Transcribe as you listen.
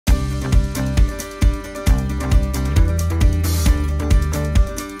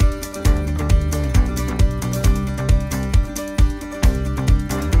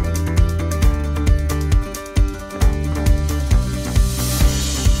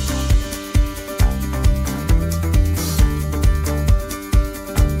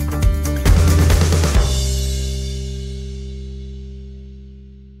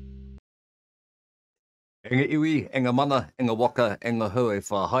E ngā iwi, e ngā mana, e ngā waka, e ngā hau, e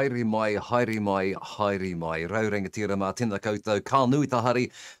wha haere mai, haere mai, haere mai. Raurenga tira mā, tēnā koutou, ka nui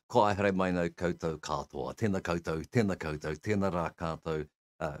tahari, ko ai haere mai nau koutou katoa. Tēnā koutou, tēnā rā koutou,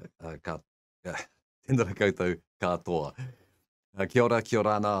 uh, uh, ka, uh, tēnā rā koutou katoa. Kia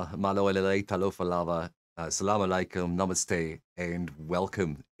ora ana, malo elelei, talofa lava, salam alaikum, namaste, and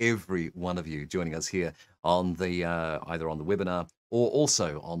welcome every one of you joining us here on the either on the webinar or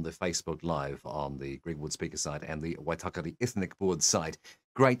also on the Facebook Live on the Greenwood Speaker site and the Waitakere Ethnic Board site.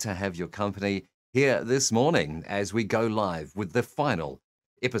 Great to have your company here this morning as we go live with the final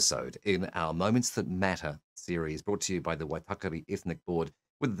episode in our Moments That Matter series, brought to you by the Waitakere Ethnic Board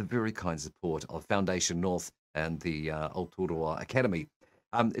with the very kind support of Foundation North and the Aotūroa Academy.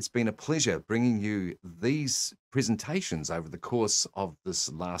 It's been a pleasure bringing you these presentations over the course of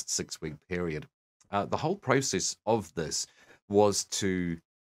this last 6-week period. The whole process of this was to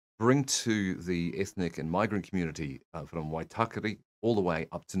bring to the ethnic and migrant community from Waitakere all the way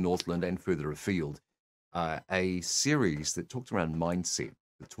up to Northland and further afield, a series that talked around mindset,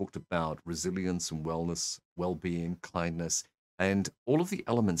 that talked about resilience and wellness, well-being, kindness, and all of the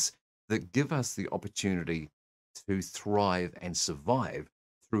elements that give us the opportunity to thrive and survive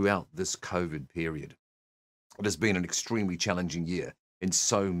throughout this COVID period. It has been an extremely challenging year in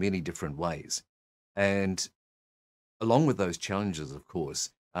so many different ways. And along with those challenges, of course,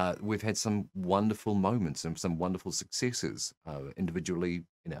 we've had some wonderful moments and some wonderful successes individually,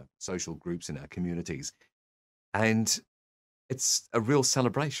 in our social groups, in our communities. And it's a real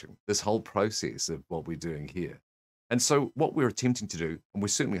celebration, this whole process of what we're doing here. And so what we're attempting to do, and we're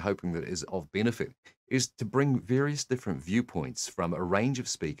certainly hoping that it is of benefit, is to bring various different viewpoints from a range of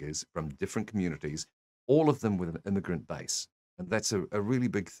speakers from different communities, all of them with an immigrant base. And that's a really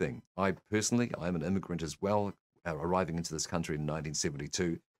big thing. I'm an immigrant as well, arriving into this country in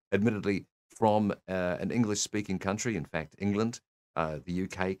 1972, admittedly from an English-speaking country, in fact, England, the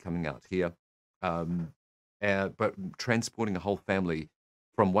UK coming out here, but transporting a whole family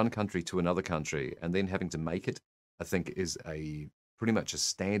from one country to another country and then having to make it, I think, is pretty much a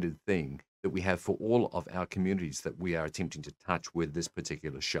standard thing that we have for all of our communities that we are attempting to touch with this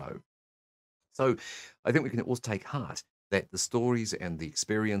particular show. So I think we can also take heart that the stories and the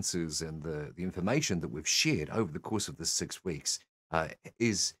experiences and the information that we've shared over the course of this 6 weeks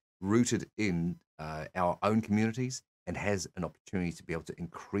is rooted in our own communities and has an opportunity to be able to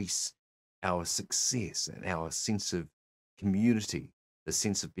increase our success and our sense of community, the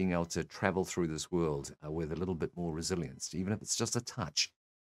sense of being able to travel through this world with a little bit more resilience, even if it's just a touch,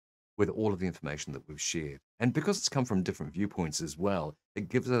 with all of the information that we've shared. And because it's come from different viewpoints as well, it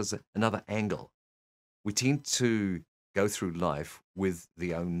gives us another angle. We tend to go through life with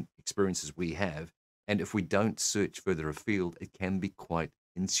the own experiences we have, and if we don't search further afield, it can be quite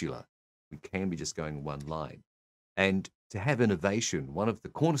insular. We can be just going one line. And to have innovation, one of the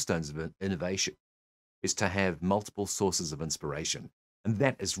cornerstones of innovation is to have multiple sources of inspiration. And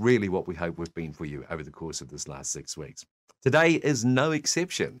that is really what we hope we've been for you over the course of this last 6 weeks. Today is no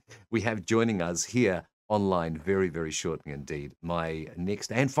exception. We have joining us here online very, very shortly indeed, my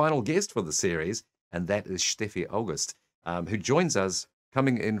next and final guest for the series, and that is Steffi August, who joins us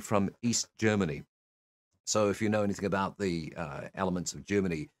coming in from East Germany. So if you know anything about the elements of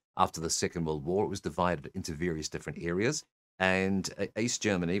Germany after the Second World War, it was divided into various different areas. And East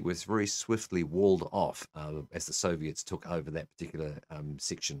Germany was very swiftly walled off as the Soviets took over that particular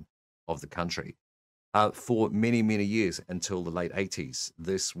section of the country. For many, many years until the late 80s,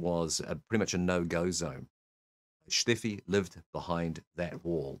 this was pretty much a no-go zone. Steffi lived behind that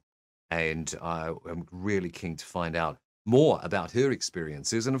wall, and I'm really keen to find out more about her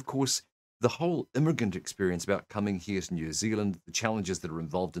experiences and, of course, the whole immigrant experience about coming here to New Zealand, the challenges that are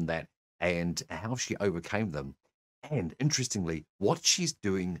involved in that, and how she overcame them. And interestingly, what she's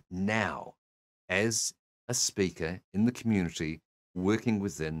doing now as a speaker in the community, working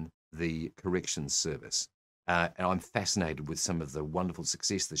within the corrections service. And I'm fascinated with some of the wonderful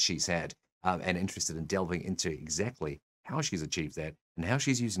success that she's had and interested in delving into exactly how she's achieved that and how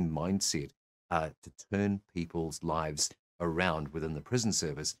she's using mindset to turn people's lives around within the prison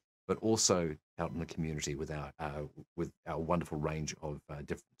service, but also out in the community with our wonderful range of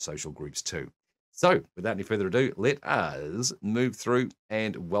different social groups too. So, without any further ado, let us move through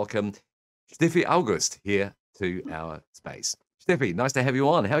and welcome Steffi August here to our space. Steffi, nice to have you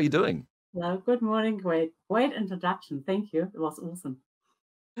on. How are you doing? Well, good morning. Great introduction. Thank you. It was awesome.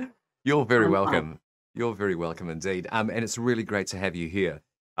 You're very welcome. You're very welcome indeed. And it's really great to have you here.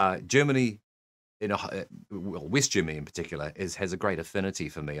 Germany, West Germany in particular, has a great affinity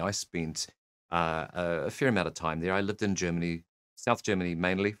for me. I spent a fair amount of time there. I lived in Germany, South Germany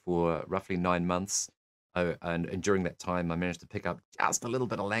mainly, for roughly 9 months. And during that time, I managed to pick up just a little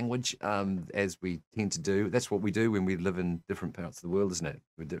bit of language, as we tend to do. That's what we do when we live in different parts of the world, isn't it?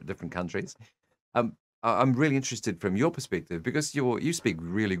 With different countries. I'm really interested from your perspective because you speak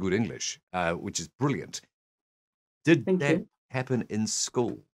really good English, which is brilliant. Did Thank that you. happen in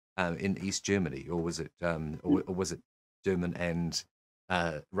school in East Germany, or was it or was it German and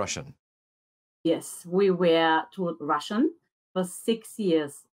Russian? Yes, we were taught Russian for 6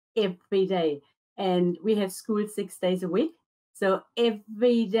 years every day. And we had school 6 days a week. So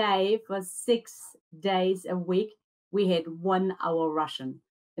every day for 6 days a week, we had 1 hour Russian.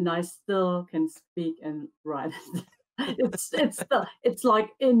 And I still can speak and write. It's like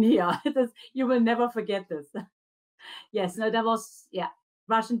in here. You will never forget this. Yes, no, that was, yeah,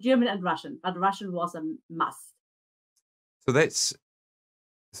 Russian, German and Russian, but Russian was a must. So that's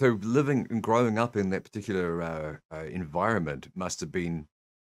so living and growing up in that particular environment must have been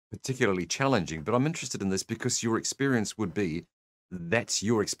particularly challenging. But I'm interested in this because your experience would be that's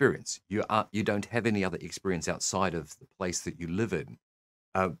your experience. You don't have any other experience outside of the place that you live in.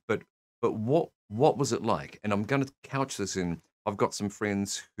 But what was it like? And I'm going to couch this in. I've got some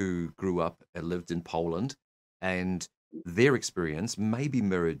friends who grew up and lived in Poland, and their experience maybe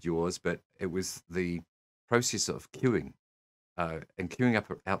mirrored yours, but it was the process of queuing and queuing up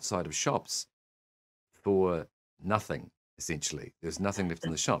outside of shops for nothing. Essentially, there's nothing left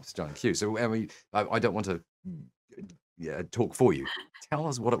in the shops. Giant queue. So I mean, I don't want to talk for you. Tell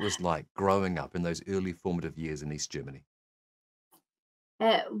us what it was like growing up in those early formative years in East Germany.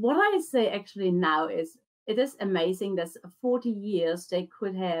 What I say actually now is it is amazing that 40 years they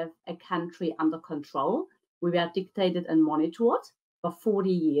could have a country under control. We were dictated and monitored for 40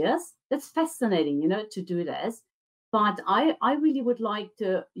 years. That's fascinating, to do this. But I really would like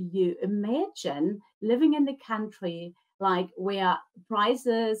to you imagine living in the country like where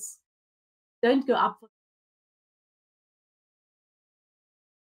prices don't go up.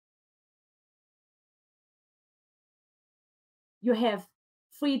 You have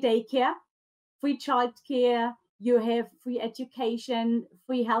free daycare, free childcare, you have free education,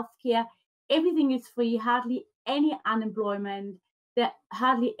 free healthcare. Everything is free, hardly any unemployment, there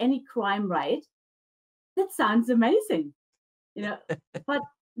hardly any crime rate. That sounds amazing, you know. But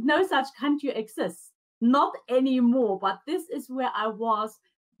no such country exists, not anymore. But this is where I was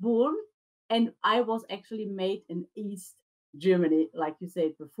born, and I was actually made in East Germany, like you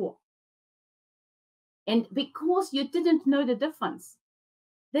said before. And because you didn't know the difference,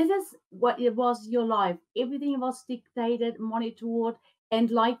 this is what it was your life. Everything was dictated, monitored.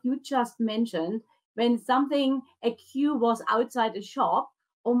 And like you just mentioned, when a queue was outside a shop,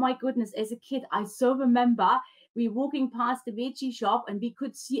 oh my goodness, as a kid, I so remember we walking past the veggie shop and we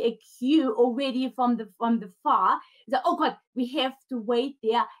could see a queue already from the far. So, oh God, we have to wait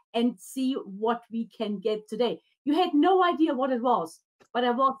there and see what we can get today. You had no idea what it was, but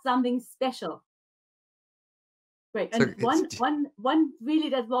it was something special. Great. So And one really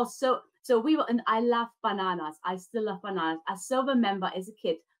that was so we were, and I love bananas. I still love bananas. I still remember as a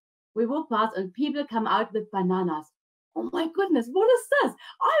kid, we walk past and people come out with bananas. Oh my goodness, what is this?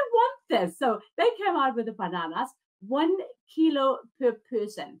 I want this. So they came out with the bananas, 1 kilo per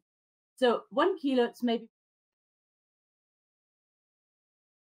person. So 1 kilo, it's maybe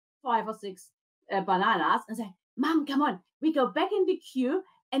 5 or 6 bananas, and say, Mom, come on, we go back in the queue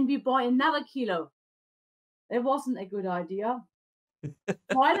and we buy another kilo. It wasn't a good idea.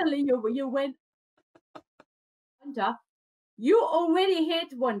 Finally, you went under. You already had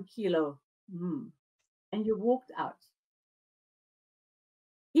 1 kilo. And you walked out.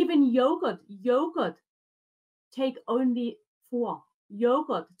 Even yogurt, take only 4.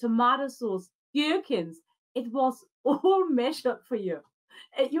 Yogurt, tomato sauce, gherkins. It was all measured for you.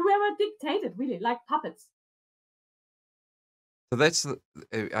 You were dictated, really, like puppets. So that's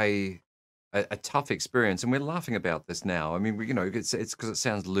a tough experience, and we're laughing about this now. I mean, it's because it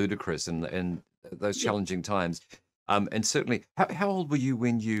sounds ludicrous and those Yeah. challenging times. And certainly, how old were you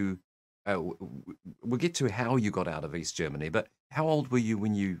when you? We'll get to how you got out of East Germany, but how old were you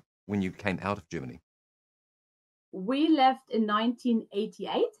when you came out of Germany? We left in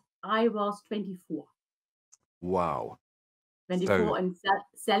 1988. I was 24. Wow. So 24, and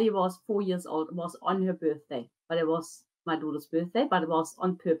Sally was 4 years old. It was on her birthday, but it was my daughter's birthday, but it was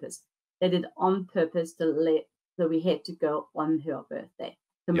on purpose. They did on purpose so we had to go on her birthday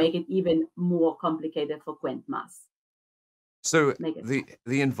to yeah. make it even more complicated for grandmas. So Make it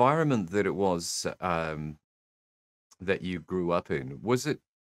the environment that it was that you grew up in, was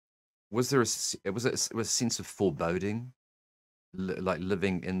there a sense of foreboding, like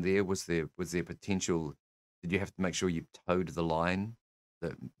living in there? Was there potential? Did you have to make sure you towed the line,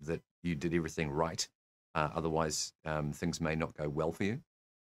 that you did everything right? Otherwise, things may not go well for you.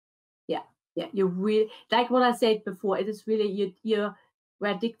 Yeah, you really, like what I said before, it is really, you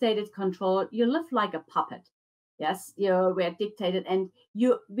were dictated, controlled. You live like a puppet. Yes, you were dictated, and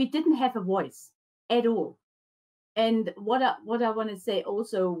we didn't have a voice at all. And what I want to say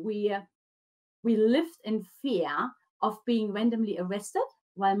also, we lived in fear of being randomly arrested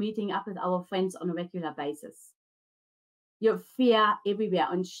while meeting up with our friends on a regular basis. You fear everywhere.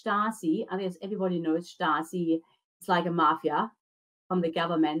 And Stasi, I guess everybody knows Stasi, it's like a mafia from the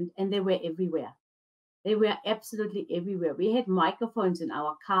government, and they were everywhere. They were absolutely everywhere. We had microphones in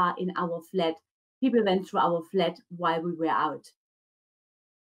our car, in our flat. People went through our flat while we were out.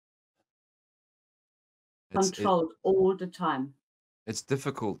 Controlled all the time. It's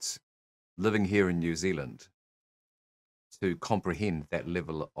difficult living here in New Zealand to comprehend that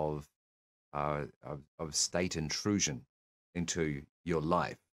level of state intrusion into your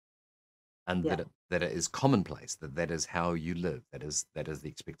life, and that it is commonplace, that is how you live, that is the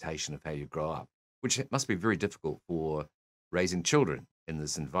expectation of how you grow up, which it must be very difficult for raising children in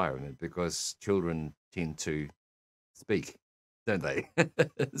this environment, because children tend to speak, don't they?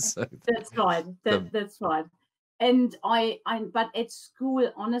 So, that's right. That's right. And but at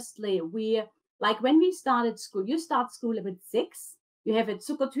school, honestly, we, like when we started school, you start school at 6. You have a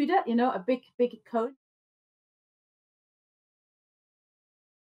Zuckertüte, a big coat.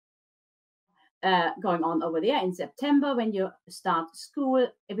 Going on over there in September when you start school.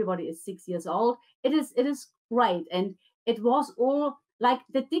 Everybody is 6 years old. It is great, and it was all like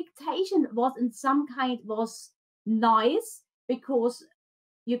the dictation was in some kind was nice, because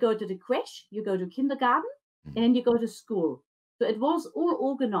you go to the creche, you go to kindergarten, and then you go to school. So it was all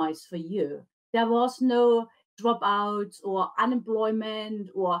organized for you. There was no dropouts or unemployment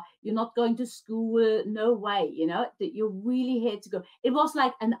or you're not going to school. No way, that you really had to go. It was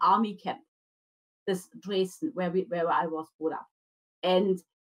like an army camp. This Dresden, where I was brought up, and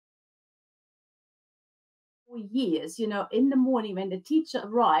for years, in the morning when the teacher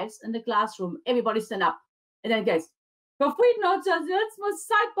arrives in the classroom, everybody stand up and then goes, "Verfrieden jetzt muss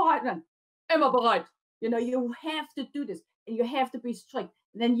Zeit behalten, immer bereit." You have to do this, and you have to be strict.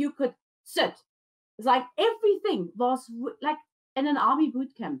 And then you could sit. It's like everything was like in an army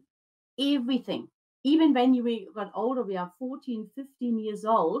boot camp. Everything, even when we got older, we are 14, 15 years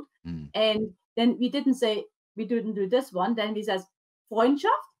old, and then we didn't do this one. Then we says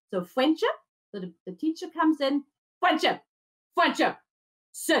Freundschaft, so friendship. So the teacher comes in, friendship,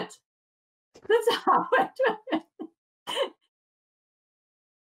 sit. That's how it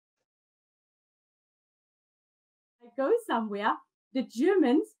I go somewhere, the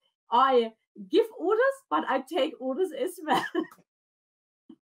Germans, I give orders, but I take orders as well.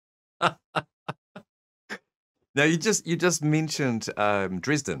 Now you just mentioned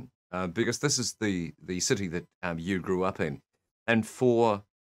Dresden, because this is the city that you grew up in, and for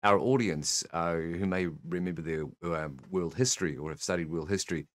our audience who may remember their world history or have studied world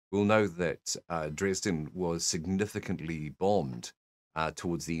history, will know that Dresden was significantly bombed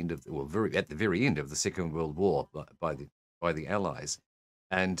towards the end of, at the very end of the Second World War by the Allies,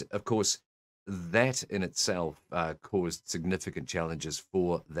 and of course that in itself caused significant challenges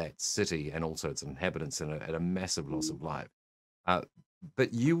for that city and also its inhabitants, and a massive loss of life.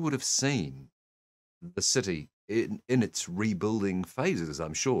 But you would have seen the city in its rebuilding phases,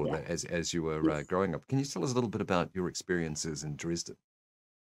 I'm sure, as you were growing up. Can you tell us a little bit about your experiences in Dresden?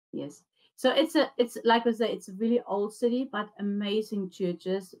 Yes. So it's like I say, it's a really old city, but amazing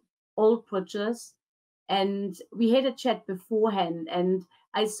churches, old bridges. And we had a chat beforehand, and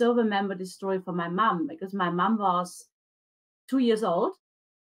I still remember the story from my mom, because my mom was 2 years old.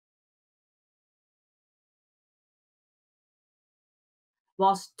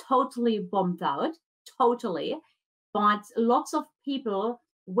 Was totally bombed out, totally. But lots of people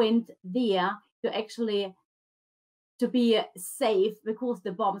went there to actually to be safe, because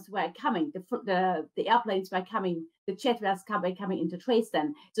the bombs were coming, the airplanes were coming, the jet was coming into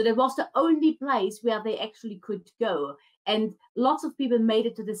Dresden. So that was the only place where they actually could go. And lots of people made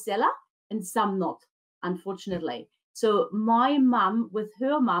it to the cellar, and some not, unfortunately. So my mom, with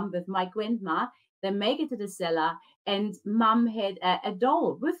my grandma, they make it to the cellar, and mom had a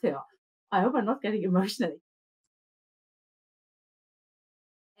doll with her. I hope I'm not getting emotional.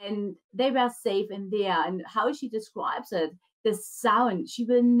 And they were safe in there. And how she describes it, the sound, she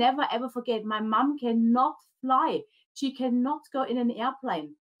will never ever forget. My mom cannot fly. She cannot go in an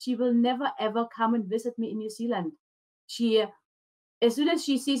airplane. She will never ever come and visit me in New Zealand. She, as soon as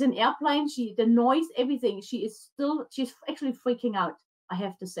she sees an airplane, the noise, everything, she's actually freaking out. I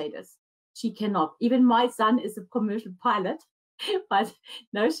have to say this. She cannot. Even my son is a commercial pilot, but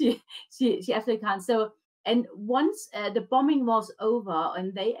no, she absolutely can't. So And once the bombing was over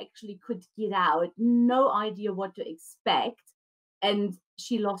and they actually could get out, no idea what to expect, and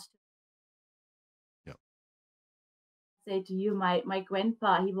she lost. Yeah. Say to you, my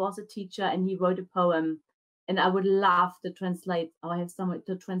grandpa, he was a teacher and he wrote a poem, and I would love to translate. I have someone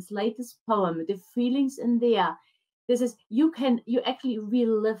to translate this poem, the feelings in there. This is you actually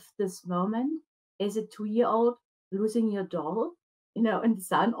relive this moment as a 2-year-old losing your doll, in the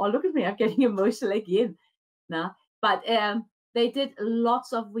sun. Oh, look at me, I'm getting emotional again. No, but they did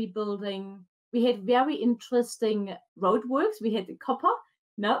lots of rebuilding. We had very interesting roadworks. We had the copper.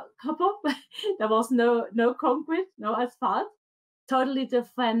 There was no concrete, no asphalt. Totally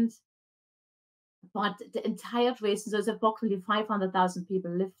different. But the entire Dresden, so it's approximately 500,000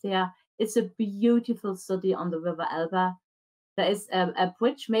 people live there. It's a beautiful city on the River Elbe. There is a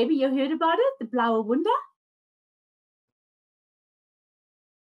bridge. Maybe you heard about it, the Blaue Wunder.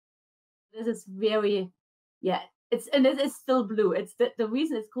 This is very, yeah. And it is still blue. It's the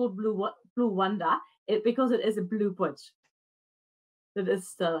reason it's called Blue Wonder, because it is a blue bridge. It is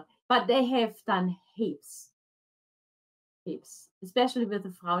still, but they have done heaps, especially with the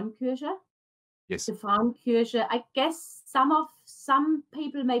Frauenkirche. Yes. The Frauenkirche. I guess some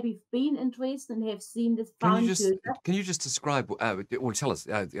people maybe have been in Dresden and have seen this Frauenkirche. Can you just describe or tell us?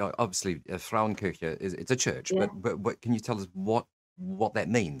 Obviously, Frauenkirche it's a church, Yeah. but can you tell us what that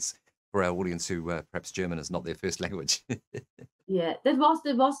means for our audience who perhaps German is not their first language? Yeah, that was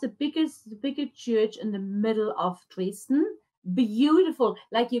the biggest church in the middle of Dresden. Beautiful,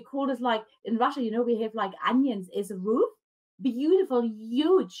 like you call it, like in Russia, we have like onions as a roof. Beautiful,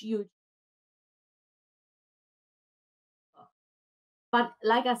 huge. But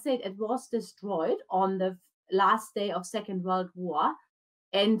like I said, it was destroyed on the last day of Second World War,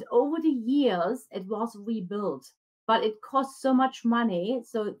 and over the years it was rebuilt. But it cost so much money,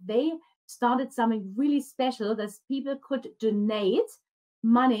 so they started something really special that people could donate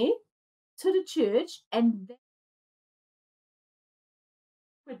money to the church and then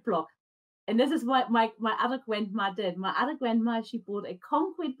block. And this is what my other grandma did. My other grandma, she bought a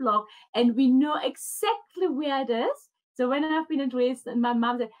concrete block, and we know exactly where it is. So when I've been in Dresden, my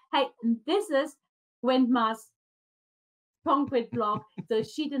mom said, hey, this is grandma's concrete block. So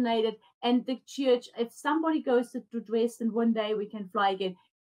she donated, and the church, if somebody goes to Dresden one day, we can fly again.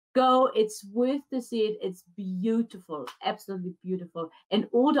 Go, it's worth to see it. It's beautiful, absolutely beautiful. And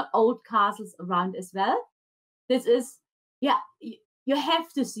all the old castles around as well. This is, yeah, you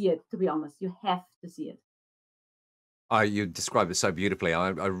have to see it, to be honest. You have to see it. You describe it so beautifully. I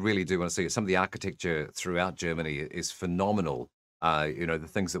really do want to see it. Some of the architecture throughout Germany is phenomenal. The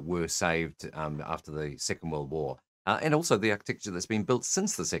things that were saved after the Second World War. And also the architecture that's been built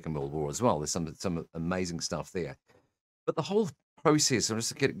since the Second World War as well. There's some amazing stuff there. But the whole process, I'm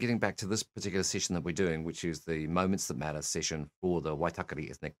just getting back to this particular session that we're doing, which is the Moments That Matter session for the Waitakere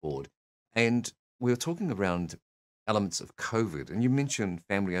Ethnic Board. And we were talking around elements of COVID, and you mentioned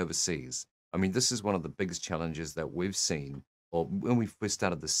family overseas. I mean, this is one of the biggest challenges that we've seen, or when we first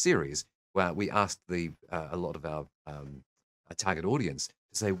started the series, where we asked a lot of our target audience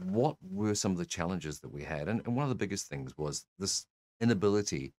to say what were some of the challenges that we had. And one of the biggest things was this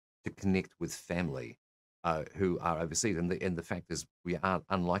inability to connect with family who are overseas. And the fact is we are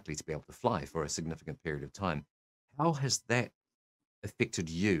unlikely to be able to fly for a significant period of time. How has that affected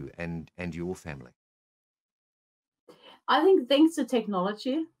you and your family? I think thanks to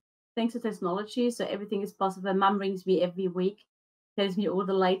technology, so everything is possible. Mum rings me every week, tells me all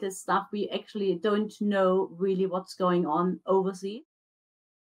the latest stuff. We actually don't know really what's going on overseas.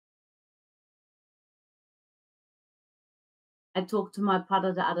 I talked to my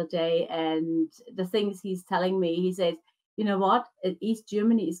brother the other day, and the things he's telling me, he said, you know what, East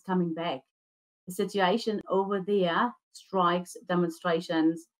Germany is coming back. The situation over there, strikes,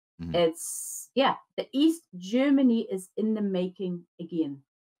 demonstrations, the East Germany is in the making again.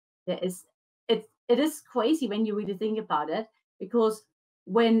 It is crazy when you really think about it, because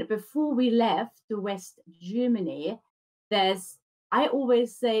before we left to West Germany, I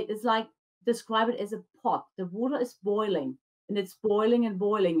always say it's like, describe it as a pot. The water is boiling, and it's boiling and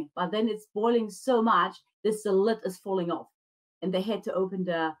boiling, but then it's boiling so much that the lid is falling off, and they had to open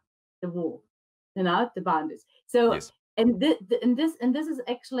the wall, the boundaries. So Yes. and this is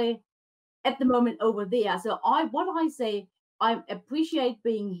actually at the moment over there. So I appreciate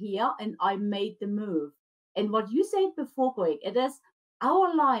being here, and I made the move. And what you said before, Greg, it is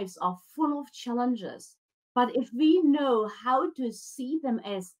our lives are full of challenges, but if we know how to see them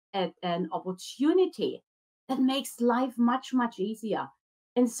as an opportunity, that makes life much, much easier.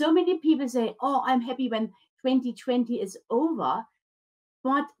 And so many people say, oh, I'm happy when 2020 is over.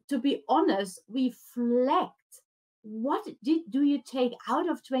 But to be honest, reflect. What do you take out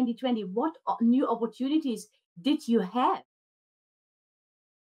of 2020? What new opportunities did you have?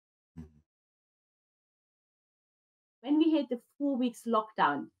 When we had the 4 weeks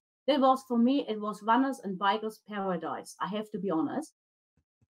lockdown, that was, for me, it was runners and bikers paradise. I have to be honest.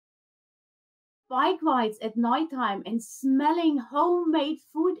 Bike rides at nighttime and smelling homemade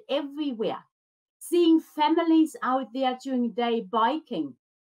food everywhere. Seeing families out there during the day biking.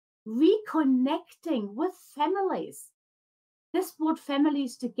 Reconnecting with families. This brought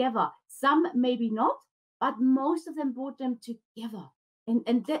families together. Some maybe not, but most of them brought them together.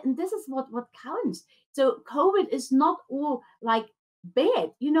 And this is what counts. So COVID is not all like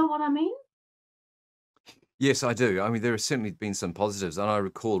bad. You know what I mean? Yes, I do. I mean, there have certainly been some positives. And I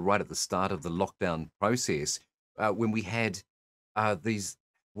recall right at the start of the lockdown process, when we had these,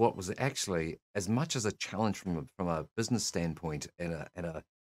 what was actually as much as a challenge from a business standpoint and a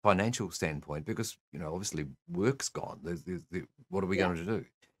financial standpoint, because, you know, obviously work's gone. What are we going to do?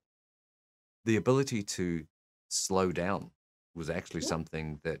 The ability to slow down was actually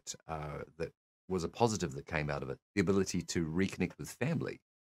something that that was a positive that came out of it. The ability to reconnect with family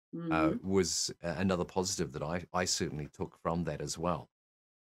was another positive that I certainly took from that as well.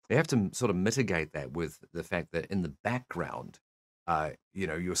 You have to sort of mitigate that with the fact that in the background, you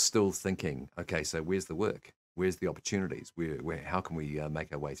know, you're still thinking, okay, so where's the work? Where's the opportunities? How can we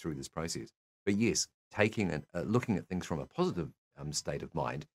make our way through this process? But yes, taking and looking at things from a positive state of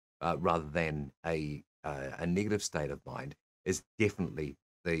mind rather than a negative state of mind is definitely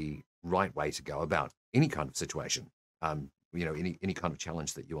the right way to go about any kind of situation. You know, any kind of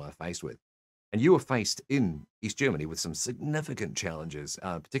challenge that you are faced with. And you were faced in East Germany with some significant challenges,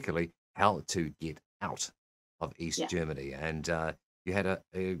 particularly how to get out of East Germany. And you had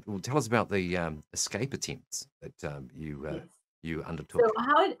well, tell us about the escape attempts that you undertook. So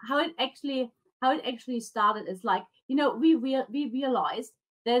how it actually started is like, you know, we realized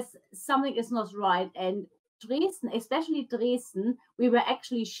there's something is not right, and Dresden, especially Dresden, we were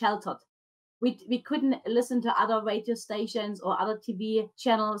actually sheltered. We couldn't listen to other radio stations or other TV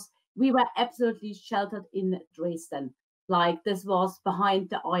channels. We were absolutely sheltered in Dresden. Like, this was behind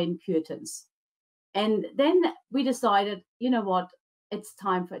the iron curtains. And then we decided, you know what, it's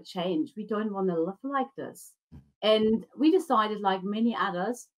time for a change. We don't want to live like this. And we decided, like many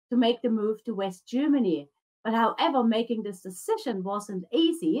others, to make the move to West Germany. But however, making this decision wasn't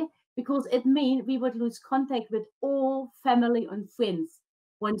easy, because it meant we would lose contact with all family and friends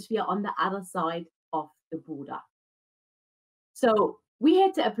once we are on the other side of the border. So we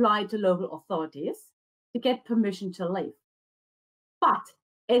had to apply to local authorities to get permission to leave. But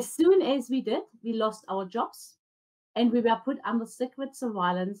as soon as we did, we lost our jobs and we were put under secret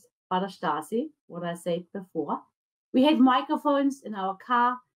surveillance by the Stasi, what I said before. We had microphones in our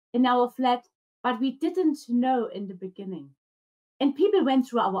car, in our flat, but we didn't know in the beginning. And people went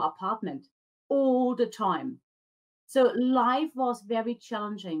through our apartment all the time. So life was very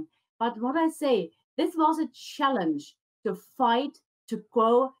challenging. But what I say, this was a challenge to fight, to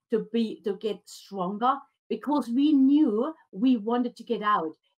grow, to get stronger, because we knew we wanted to get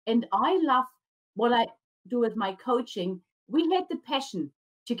out. And I love what I do with my coaching. We had the passion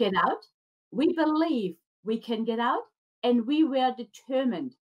to get out. We believe we can get out, and we were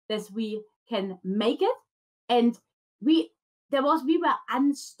determined that we can make it. And we were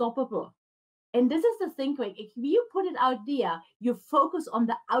unstoppable. And this is the thing, Craig. If you put it out there, you focus on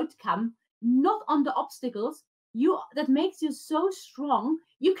the outcome, not on the obstacles. That makes you so strong.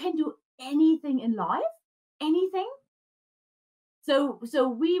 You can do anything in life, anything. So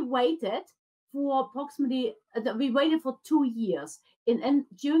we waited for approximately, we waited for 2 years. And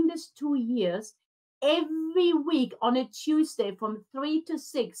during these 2 years, every week on a Tuesday from 3 to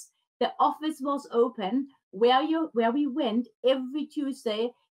 6, the office was open where we went every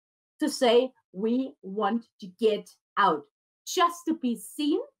Tuesday to say, we want to get out, just to be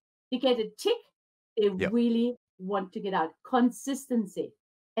seen, to get a tick. They really want to get out. Consistency.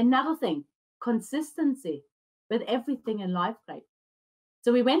 Another thing, consistency with everything in life, right?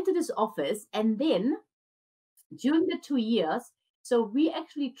 So we went to this office, and then during the 2 years, so we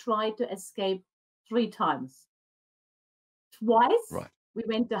actually tried to escape 3 times. Twice, we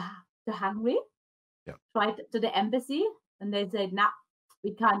went to Hungary, tried to the embassy, and they said, nah,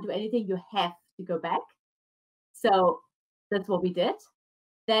 we can't do anything. You have to go back. So that's what we did.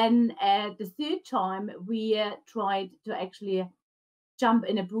 Then the 3rd time, we tried to actually jump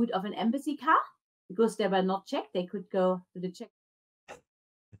in a boot of an embassy car, because they were not checked. They could go to the check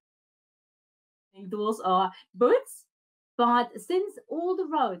doors or boots. But since all the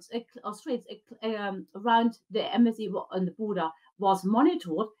roads or streets around the embassy on the border was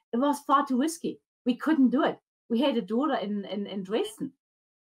monitored, it was far too risky. We couldn't do it. We had a daughter in Dresden.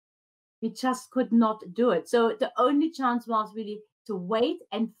 We just could not do it. So the only chance was really to wait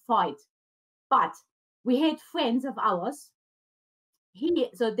and fight. But we had friends of ours.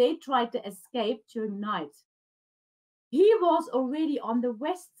 So they tried to escape during night. He was already on the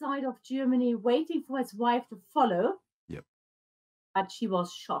west side of Germany waiting for his wife to follow. Yep. But she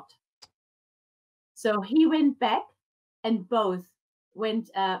was shot. So he went back and both went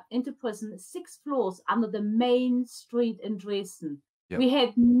into prison 6 floors under the main street in Dresden. Yep. We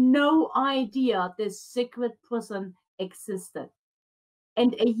had no idea this secret prison existed.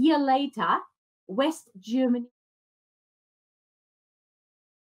 And a year later, West Germany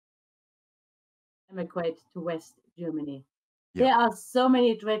immigrate to West Germany. Yep. There are so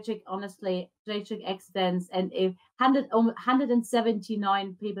many tragic accidents, and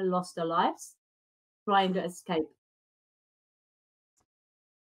 179 people lost their lives trying to escape.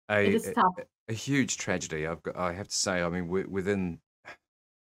 It is tough. A huge tragedy. I have to say. I mean, within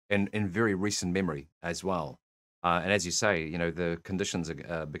in very recent memory as well. And as you say, you know, the conditions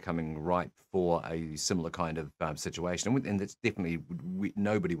are becoming ripe for a similar kind of situation, and it's definitely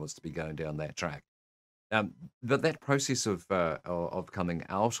nobody wants to be going down that track. But that process of coming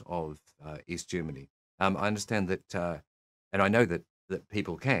out of East Germany, I understand that, and I know that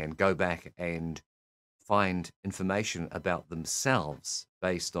people can go back and find information about themselves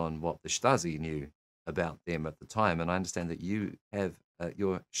based on what the Stasi knew about them at the time. And I understand that you have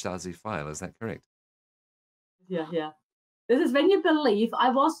your Stasi file. Is that correct? Yeah. This is when you believe I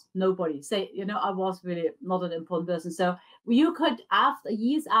was nobody. Say, you know, I was really not an important person. So you could,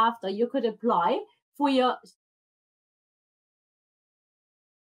 years after, you could apply for your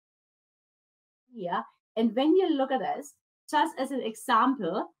and when you look at this, just as an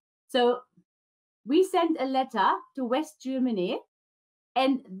example, so we sent a letter to West Germany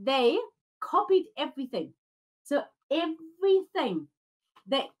and they copied everything. So everything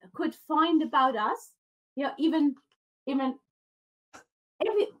they could find about us, you know, even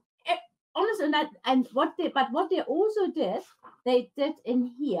honestly, and what they also did, they did in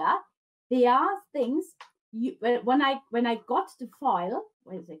here, there are things when I got the file,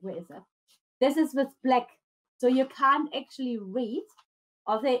 where is it? This is with black, so you can't actually read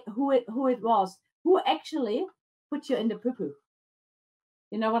or say who it was, who actually put you in the poo-poo.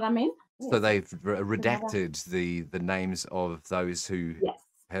 You know what I mean? So they've redacted the names of those who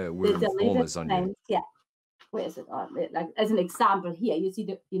were informers on you. Yeah. Where is it? Like as an example here, you see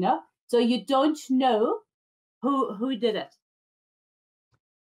so you don't know who did it.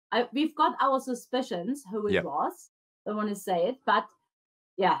 We've got our suspicions who it was. I don't want to say it, but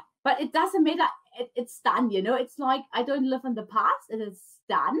it doesn't matter. It's done, you know. It's like I don't live in the past. It is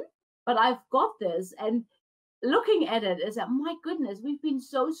done, but I've got this, and looking at it is that, my goodness, we've been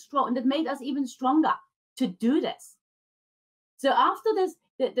so strong, and it made us even stronger to do this. So after this,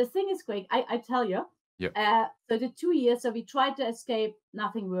 the thing is, Greg, I tell you. So the 2 years, so we tried to escape,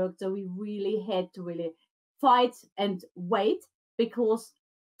 nothing worked. So we really had to fight and wait because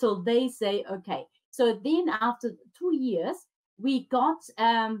till they say okay. So then after 2 years, we got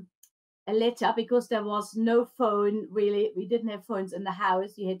a letter because there was no phone really. We didn't have phones in the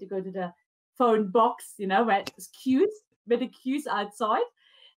house. You had to go to the phone box, you know, where it's queues, with the queues outside,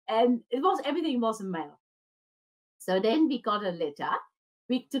 and everything was in mail. So then we got a letter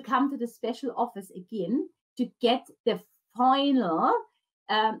to come to the special office again to get the final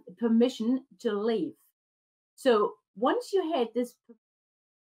permission to leave. So once you had this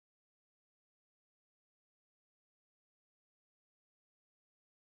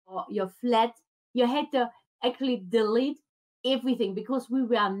your flat, you had to actually delete everything because we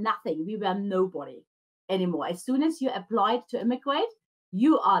were nothing. We were nobody anymore. As soon as you applied to immigrate,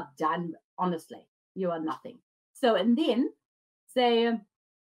 you are done. Honestly, you are nothing. So, and then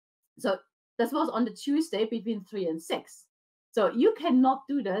so this was on the Tuesday between 3 and 6. So you cannot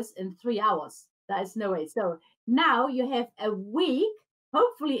do this in 3 hours. There is no way. So now you have a week.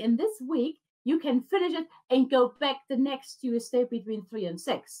 Hopefully in this week, you can finish it and go back the next Tuesday between 3 and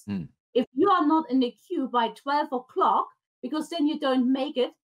 6. If you are not in the queue by 12 o'clock, because then you don't make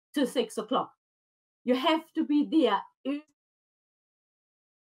it to 6 o'clock. You have to be there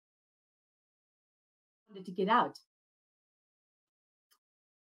to get out.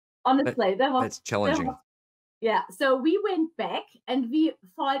 Honestly, that's challenging. So we went back and we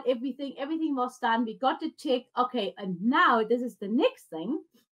filed everything. Everything was done. We got to check. Okay, and now this is the next thing.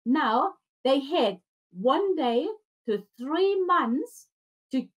 Now they had 1 day to 3 months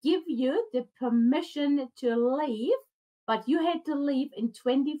to give you the permission to leave, but you had to leave in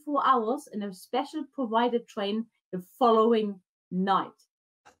 24 hours in a special provided train the following night.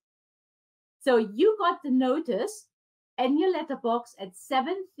 So you got the notice in your letterbox at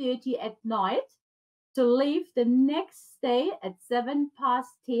 7:30 at night to leave the next day at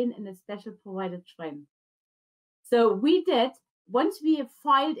 10:07 in a special provided train. So we did, once we have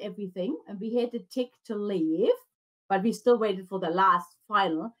filed everything and we had the tick to leave, but we still waited for the last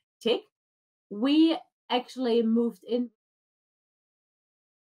final tick, we actually moved in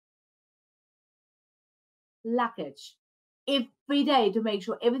luggage every day to make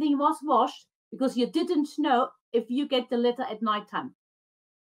sure everything was washed, because you didn't know if you get the letter at nighttime.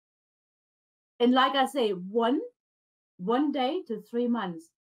 And like I say, one day to 3 months.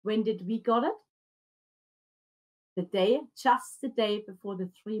 When did we got it? Just the day before the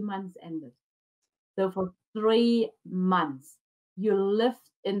 3 months ended. So for 3 months, you lived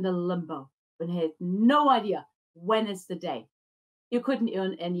in the limbo and had no idea when is the day. You couldn't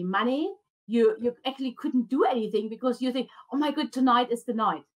earn any money. You actually couldn't do anything because you think, oh my God, tonight is the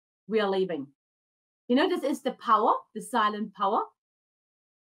night. We are leaving. You know, this is the power, the silent power.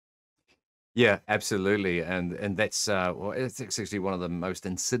 Yeah, absolutely. And that's well, it's actually one of the most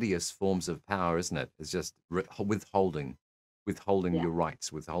insidious forms of power, isn't it? It's just withholding Yeah. your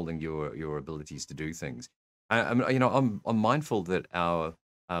rights, withholding your abilities to do things. I mean, you know, I'm mindful that our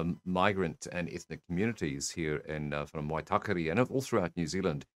migrant and ethnic communities here in from Waitakere and all throughout New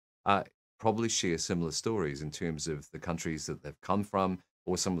Zealand probably share similar stories in terms of the countries that they've come from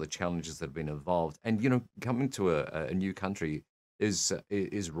or some of the challenges that have been involved. And you know, coming to a new country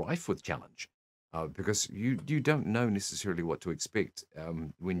is rife with challenge because you don't know necessarily what to expect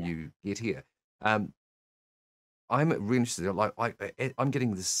when Yeah. you get here. I'm really interested. I'm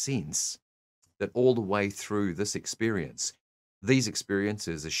getting the sense that all the way through this experience, these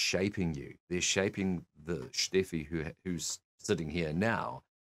experiences are shaping you. They're shaping the Steffi who's sitting here now,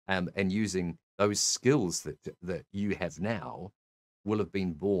 and using those skills that you have now will have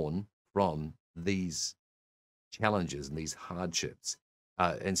been born from these challenges and these hardships.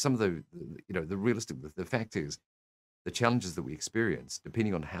 And some of the realistic, the fact is, the challenges that we experience,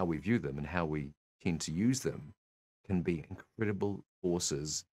 depending on how we view them and how we tend to use them, can be incredible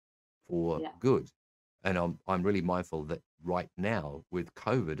forces for Yeah. good. And I'm really mindful that right now with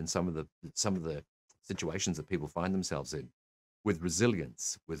COVID and some of the situations that people find themselves in, with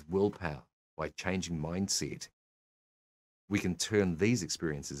resilience, with willpower, by changing mindset, we can turn these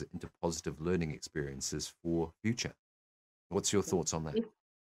experiences into positive learning experiences for future. What's your thoughts on that?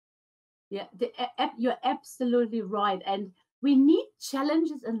 Yeah, you're absolutely right. And we need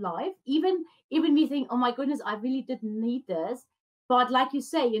challenges in life. Even we think, oh my goodness, I really didn't need this. But like you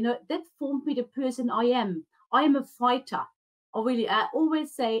say, you know, that formed me the person I am. I am a fighter. Or really, I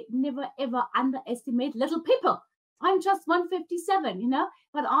always say, never ever underestimate little people. I'm just 157, you know,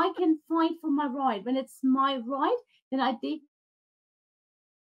 but I can fight for my right. When it's my right, then I did.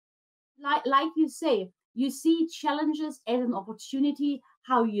 Like you say, you see challenges as an opportunity,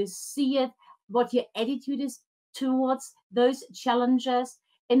 how you see it, what your attitude is towards those challenges,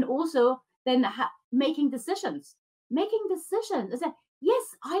 and also then making decisions. Making decisions. Is that yes,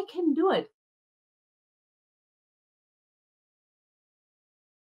 I can do it.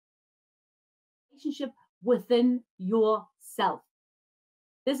 Relationship within yourself.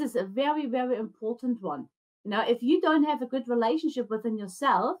 This is a very, very important one. You know, if you don't have a good relationship within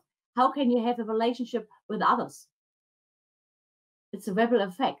yourself, how can you have a relationship with others? It's a ripple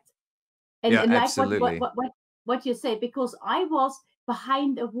effect. And, Yeah, and like absolutely. what you say, because I was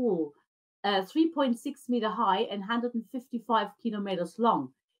behind a wall, 3.6 meter high and 155 kilometers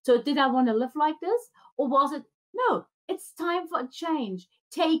long. So did I want to live like this? Or was it, no, it's time for a change.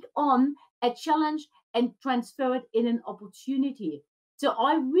 Take on a challenge and transfer it in an opportunity. So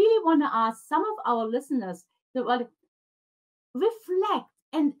I really want to ask some of our listeners to reflect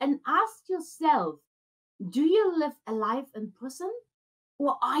and ask yourself, do you live a life in prison?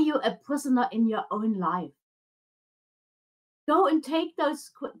 Or are you a prisoner in your own life? Go and take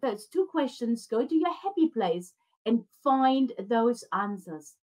those two questions, go to your happy place and find those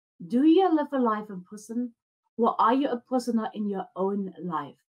answers. Do you live a life in prison, or are you a prisoner in your own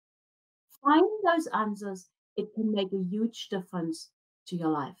life? Find those answers. It can make a huge difference to your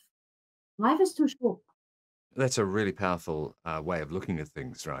life. Life is too short. That's a really powerful way of looking at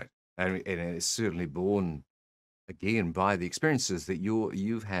things, right? And it's certainly born again by the experiences that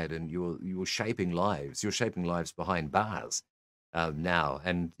you've had, and you're shaping lives. You're shaping lives behind bars now,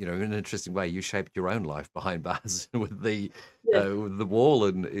 and you know, in an interesting way, you shaped your own life behind bars Yes. with the wall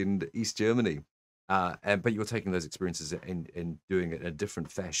in East Germany. And but you're taking those experiences and doing it in a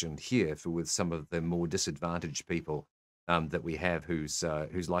different fashion here for with some of the more disadvantaged people that we have whose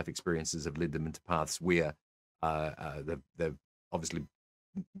life experiences have led them into paths where they've obviously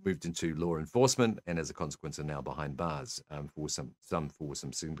moved into law enforcement, and as a consequence are now behind bars for some for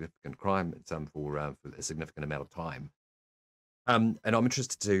some significant crime, and some for a significant amount of time. And I'm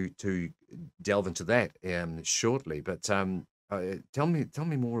interested to delve into that shortly. But tell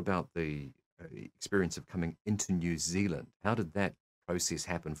me more about the experience of coming into New Zealand. How did that process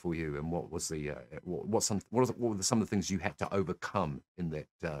happen for you, and what was the what were some of the things you had to overcome in that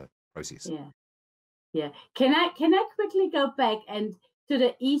process? Yeah. Can I quickly go back and to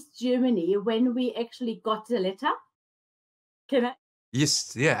the East Germany when we actually got the letter? Can I?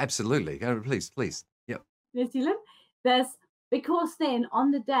 Yes, yeah, absolutely. Please. Yep. New Zealand. Because then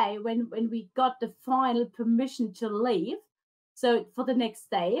on the day when we got the final permission to leave, so for the next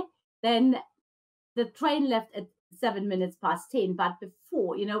day, then the train left at 10:07. But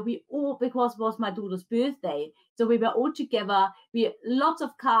before, we all, because it was my daughter's birthday, so we were all together. We lots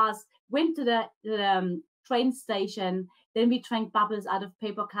of cars went to the train station. Then we drank bubbles out of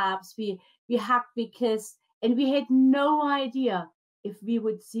paper cups. We hugged, we kissed, and we had no idea if we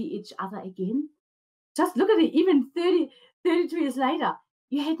would see each other again. Just look at it, even 32 years later,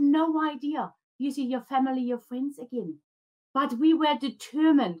 you had no idea you see your family, your friends again. But we were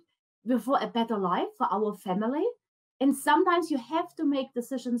determined for a better life for our family. And sometimes you have to make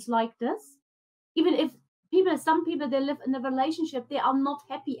decisions like this. Even if some people, they live in a relationship, they are not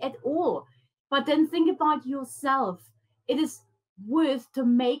happy at all. But then think about yourself. It is worth to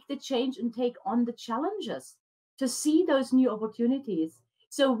make the change and take on the challenges, to see those new opportunities.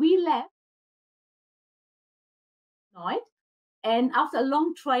 So we left night, and after a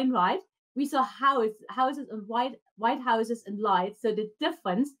long train ride, we saw houses and white houses and lights. So the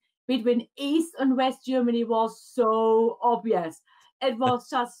difference between East and West Germany was so obvious. It was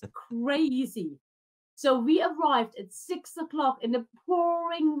just crazy. So we arrived at 6 o'clock in the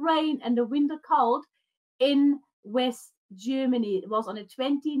pouring rain and the winter cold in West Germany. It was on the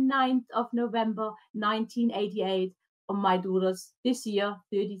 29th of November, 1988, on my daughter's this year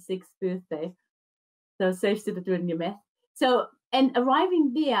 36th birthday. So safe to doing your math. So, and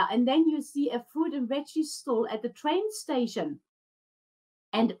arriving there, and then you see a fruit and veggie stall at the train station,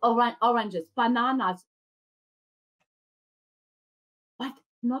 and oranges, bananas. But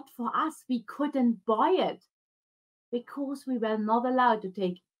not for us. We couldn't buy it because we were not allowed to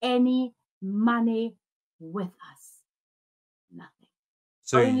take any money with us. Nothing.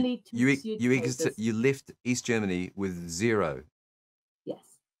 So Only you left East Germany with zero.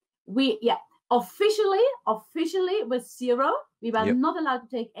 Yes. Officially with zero. We were not allowed to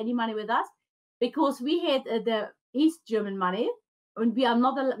take any money with us because we had the East German money, and we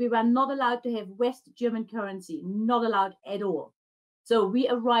were not allowed to have West German currency, not allowed at all. So we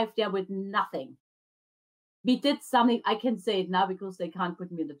arrived there with nothing. We did something, I can say it now because they can't put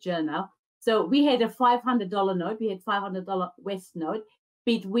me in the jail now. So we had a $500 note. We had $500 West note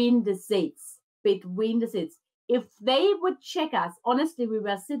between the seats. If they would check us, honestly, we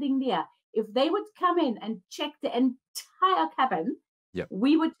were sitting there. If they would come in and check the entire cabin,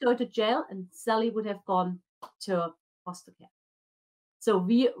 we would go to jail, and Sally would have gone to foster care. So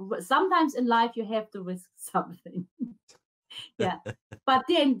sometimes in life you have to risk something. But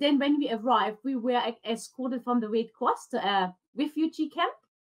then when we arrived, we were escorted from the Red Cross to a refugee camp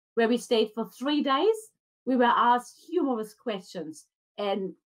where we stayed for 3 days. We were asked humorous questions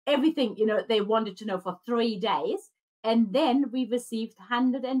and everything, they wanted to know for 3 days. And then we received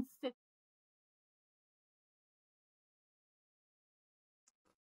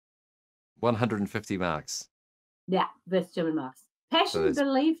 150 marks. Yeah, West German marks. Passion,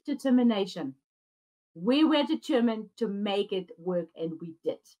 belief, determination. We were determined to make it work, and we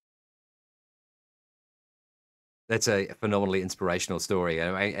did. That's a phenomenally inspirational story,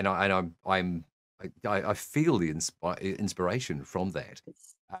 and I feel the inspiration from that.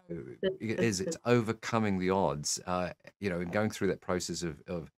 It's overcoming the odds, and going through that process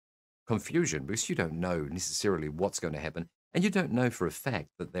of confusion, because you don't know necessarily what's going to happen, and you don't know for a fact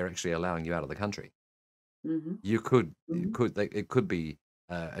that they're actually allowing you out of the country. Mm-hmm. It could be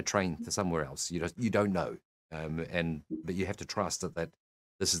a train to somewhere else. You don't know, but you have to trust that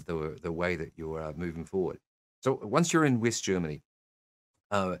this is the way that you're moving forward. So once you're in West Germany,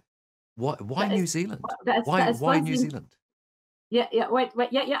 why New Zealand? Why New Zealand? Yeah. Wait.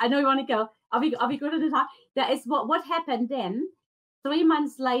 Yeah. I know you want to go. Are we good at the time? That is what happened then. 3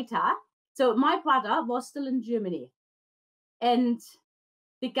 months later, so my brother was still in Germany, and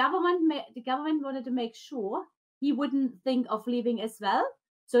the government wanted to make sure he wouldn't think of leaving as well.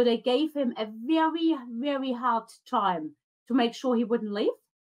 So they gave him a very, very hard time to make sure he wouldn't leave.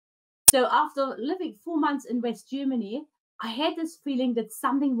 So after living 4 months in West Germany, I had this feeling that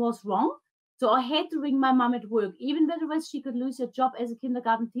something was wrong. So I had to ring my mum at work, even though the rest she could lose her job as a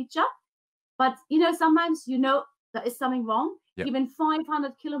kindergarten teacher. But, you know, sometimes, you know, there is something wrong. Yep. Even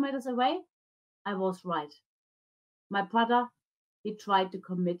 500 kilometers away, I was right. My brother, he tried to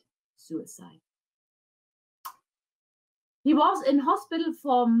commit suicide. He was in hospital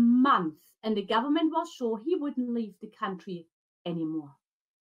for months, and the government was sure he wouldn't leave the country anymore.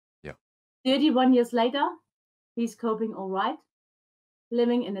 Yeah. 31 years later, he's coping all right,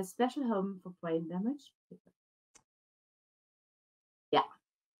 living in a special home for brain damage. Yeah.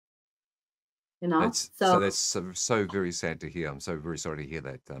 You know, so that's so very sad to hear. I'm so very sorry to hear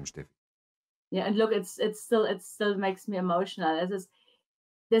that, Steffi. Yeah, and look, it still makes me emotional. It's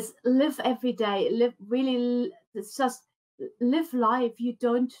this live every day, live really. It's just live life. You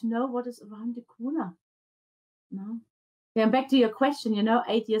don't know what is around the corner. No. Yeah, and back to your question. You know,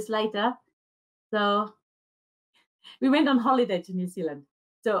 8 years later, so we went on holiday to New Zealand.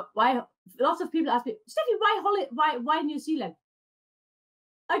 So why? Lots of people ask me, Steffi, why New Zealand?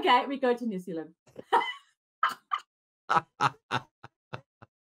 Okay, we go to New Zealand.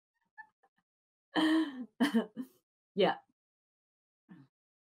 Yeah.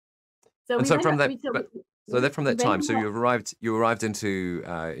 So from that time, so you arrived into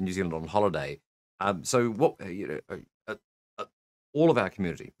in New Zealand on holiday. So what all of our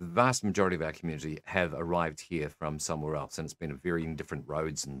community, the vast majority of our community, have arrived here from somewhere else, and it's been varying different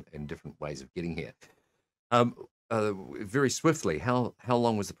roads and different ways of getting here. Very swiftly, how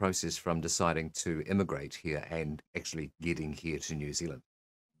long was the process from deciding to immigrate here and actually getting here to New Zealand?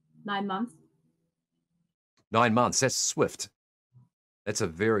 9 months. 9 months. That's swift. That's a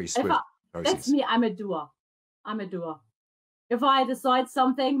very swift process. That's me. I'm a doer. If I decide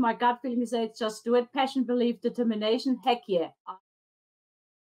something, my gut feeling says just do it. Passion, belief, determination. Heck yeah.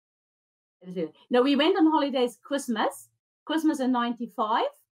 No, we went on holidays Christmas in 95,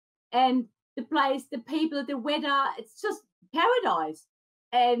 and the place, the people, the weather, it's just paradise.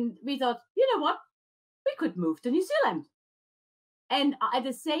 And we thought, you know what? We could move to New Zealand. And at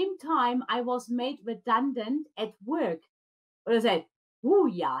the same time, I was made redundant at work. But I said, oh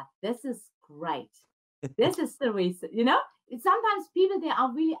yeah, this is great. This is the reason, you know? Sometimes people, they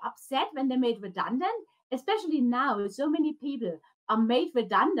are really upset when they're made redundant, especially now. So many people are made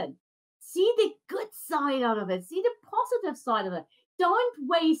redundant. See the good side out of it. See the positive side of it. Don't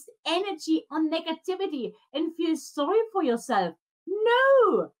waste energy on negativity and feel sorry for yourself.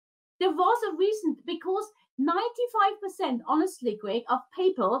 No, there was a reason, because 95%, honestly, Greg, of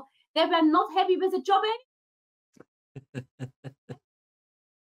people, they were not happy with the job anyway. The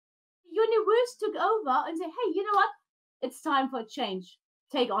universe took over and said, hey, you know what? It's time for a change.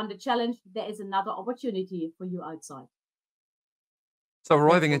 Take on the challenge. There is another opportunity for you outside. So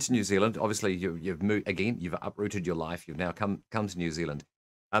arriving into New Zealand, obviously you've moved again. You've uprooted your life. You've now come to New Zealand,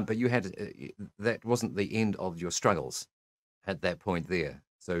 but you had that wasn't the end of your struggles at that point there.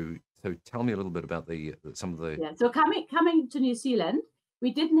 So tell me a little bit about some of the. Yeah. So coming to New Zealand,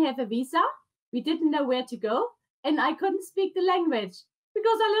 we didn't have a visa. We didn't know where to go, and I couldn't speak the language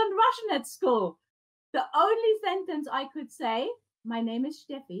because I learned Russian at school. The only sentence I could say, my name is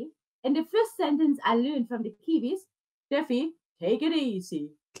Steffi, and the first sentence I learned from the Kiwis, Steffi, take it easy.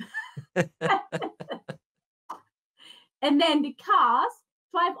 And then the cars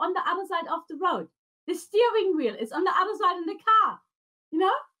drive on the other side of the road. The steering wheel is on the other side of the car. You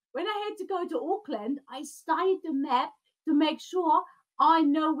know, when I had to go to Auckland, I studied the map to make sure I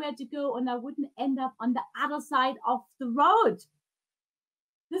know where to go and I wouldn't end up on the other side of the road.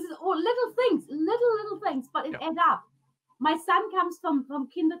 This is all little things, but it adds up. My son comes from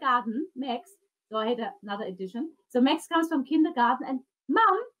kindergarten, Max. So I had another edition. So Max comes from kindergarten, and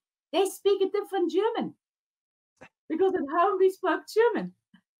Mum, they speak a different German because at home we spoke German.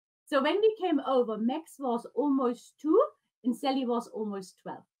 So when we came over, Max was almost 2 and Sally was almost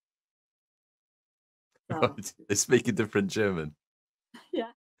 12. So. They speak a different German.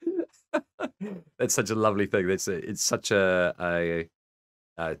 Yeah. That's such a lovely thing. It's such a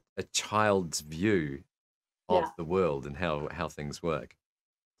child's view of the world and how things work.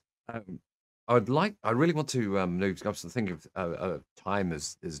 I really want to move. I'm thinking of time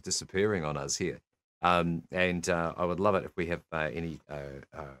is disappearing on us here, and I would love it if we have any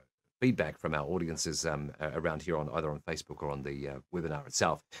feedback from our audiences around here on either on Facebook or on the webinar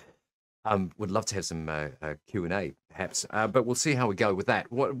itself. Would love to have some Q&A perhaps, but we'll see how we go with that.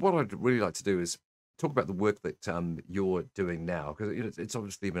 What I'd really like to do is talk about the work that you're doing now, because it's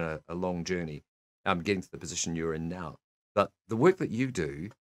obviously been a long journey getting to the position you're in now. But the work that you do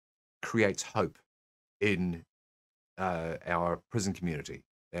creates hope in our prison community.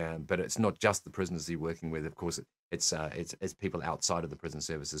 but it's not just the prisoners you're working with. Of course, it's people outside of the prison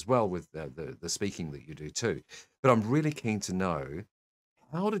service as well, with the speaking that you do too. But I'm really keen to know,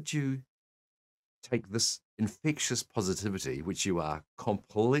 how did you take this infectious positivity, which you are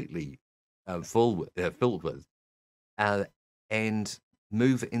completely filled with, and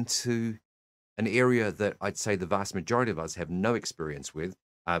move into an area that I'd say the vast majority of us have no experience with,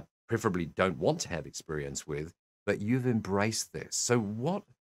 preferably don't want to have experience with, but you've embraced this. So what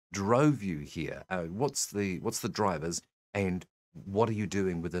drove you here? What's the drivers, and what are you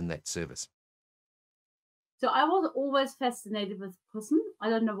doing within that service? So I was always fascinated with prison. I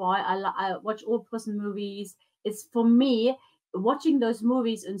don't know why. I watch all prison movies. It's, for me, watching those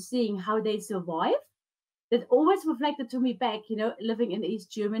movies and seeing how they survive, that always reflected to me back, living in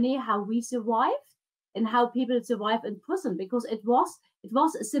East Germany, how we survived and how people survive in prison, because it was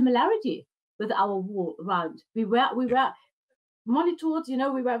a similarity with our war around. We were monitored,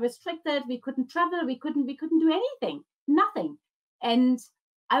 we were restricted, we couldn't travel, we couldn't do anything, nothing. And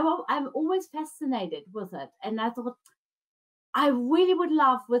I'm always fascinated with it. And I thought, I really would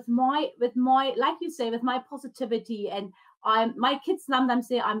love with my, like you say, with my positivity, and my kids sometimes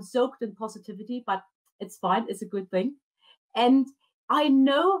say I'm soaked in positivity, but it's fine, it's a good thing. And I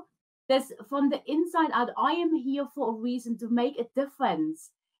know that from the inside out, I am here for a reason, to make a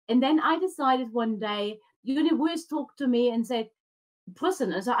difference. And then I decided one day, universe talked to me and said,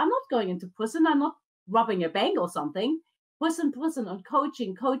 prison. And so I'm not going into prison, I'm not robbing a bank or something. Prison, and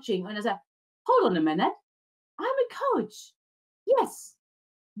coaching. And I said, hold on a minute, I'm a coach. Yes,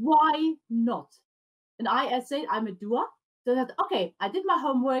 why not? And I said, I'm a doer. So that, okay, I did my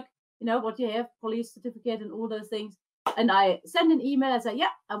homework, what you have, police certificate and all those things. And I sent an email. I said, yeah,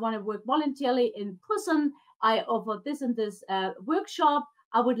 I want to work voluntarily in prison. I offer this and this workshop.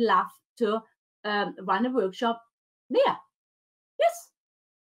 I would love to run a workshop there. Yes.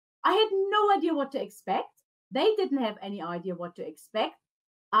 I had no idea what to expect. They didn't have any idea what to expect.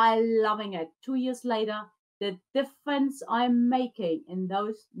 I'm loving it. 2 years later, the difference I'm making in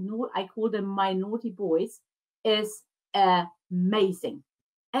those, I call them my naughty boys, is amazing.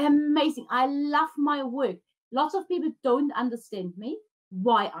 Amazing. I love my work. Lots of people don't understand me,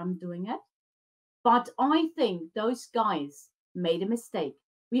 why I'm doing it. But I think those guys made a mistake.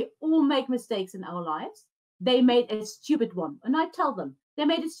 We all make mistakes in our lives. They made a stupid one. And I tell them, they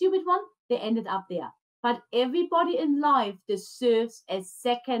made a stupid one, they ended up there. But everybody in life deserves a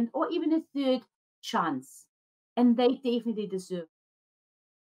second or even a third chance. And they definitely deserve.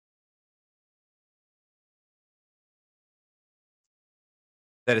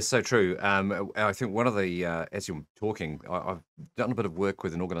 That is so true. I think one of the, as you're talking, I've done a bit of work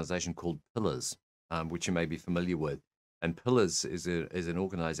with an organization called Pillars, which you may be familiar with. And Pillars is an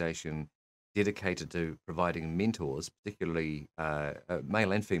organization dedicated to providing mentors, particularly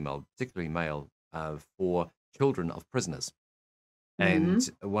male and female, particularly male, for children of prisoners. And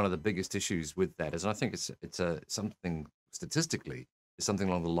one of the biggest issues with that is, and I think it's something statistically, is something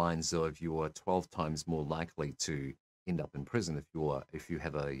along the lines of you are 12 times more likely to end up in prison if you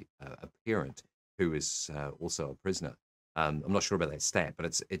have a parent who is also a prisoner. I'm not sure about that stat, but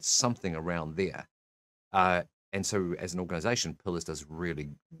it's something around there. And so, as an organisation, Pillars does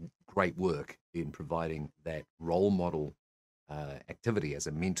really great work in providing that role model activity as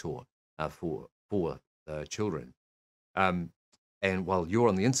a mentor for children. And while you're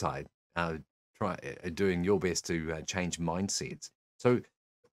on the inside, doing your best to change mindsets. So,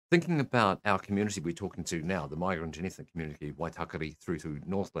 thinking about our community we're talking to now, the migrant and ethnic community, Waitakere through to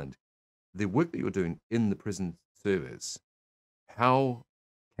Northland, the work that you're doing in the prison service, how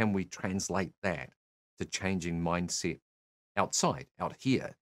can we translate that to changing mindset out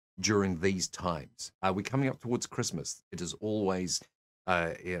here during these times? We're coming up towards Christmas. It is always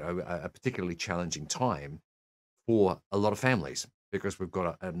a particularly challenging time for a lot of families, because we've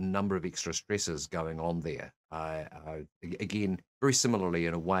got a number of extra stresses going on there. Again, very similarly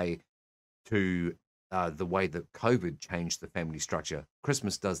in a way to the way that COVID changed the family structure.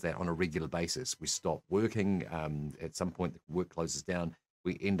 Christmas does that on a regular basis. We stop working. At some point, the work closes down.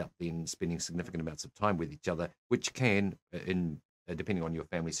 We end up then spending significant amounts of time with each other, which can, depending on your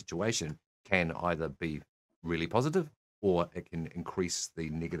family situation, can either be really positive or it can increase the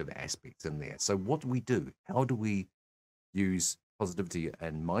negative aspects in there. So what do we do? How do we use positivity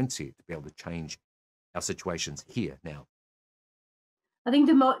and mindset to be able to change our situations here now? I think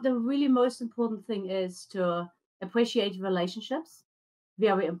the really most important thing is to appreciate relationships.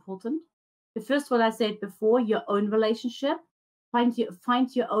 Very important. The first one I said before, your own relationship. Find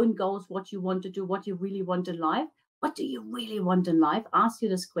your own goals, what you want to do, what you really want in life. What do you really want in life? Ask you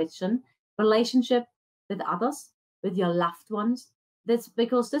this question. Relationship with others, with your loved ones. That's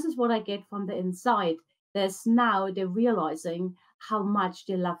because this is what I get from the inside. There's now they're realizing how much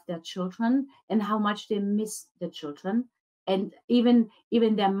they love their children and how much they miss the children, and even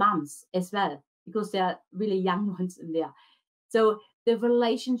their moms as well, because there are really young ones in there. So the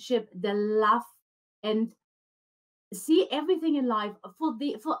relationship, the love, and see everything in life for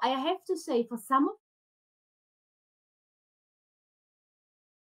I have to say, for some of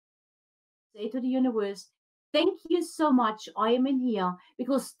say to the universe, thank you so much. I am in here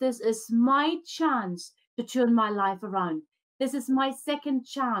because this is my chance to turn my life around. This is my second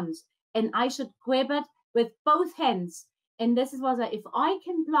chance, and I should grab it with both hands. And this is what if I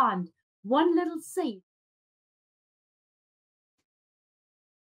can plant one little seed,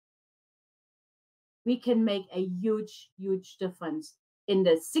 we can make a huge, huge difference in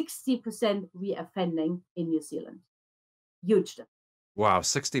the 60% reoffending in New Zealand. Huge difference. Wow,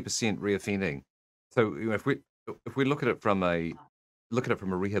 60% reoffending. So if we look at it from a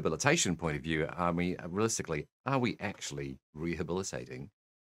rehabilitation point of view, I mean, realistically, are we actually rehabilitating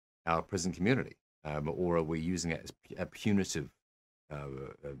our prison community, or are we using it as a punitive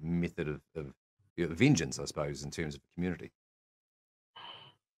method of vengeance, I suppose, in terms of the community?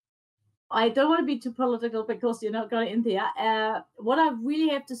 I don't want to be too political because you're not going in there. What I really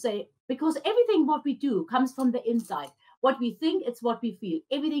have to say, because everything what we do comes from the inside. What we think, it's what we feel.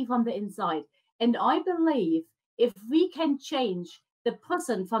 Everything from the inside. And I believe if we can change the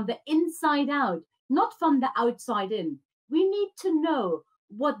person from the inside out, not from the outside in, we need to know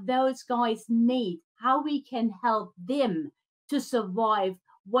what those guys need, how we can help them to survive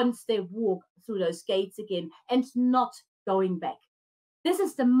once they walk through those gates again and not going back. This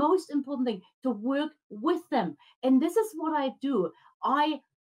is the most important thing, to work with them. And this is what I do. I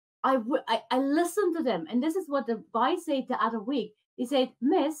listen to them. And this is what the guy said the other week. He said,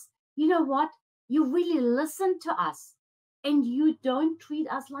 Miss, you know what? You really listen to us and you don't treat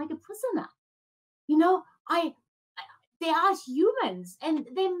us like a prisoner. You know, they are humans and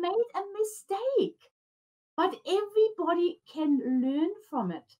they made a mistake, but everybody can learn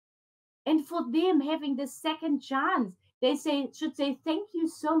from it. And for them having the second chance, they should say, thank you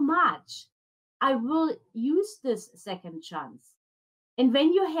so much. I will use this second chance. And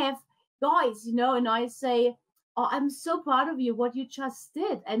when you have guys, you know, and I say, oh, I'm so proud of you, what you just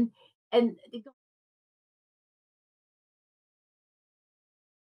did. And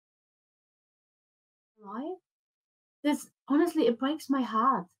right? This honestly, it breaks my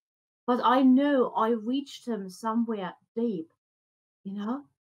heart. But I know I reached him somewhere deep, you know?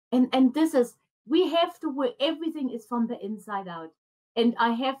 And this is, we have to work, everything is from the inside out. And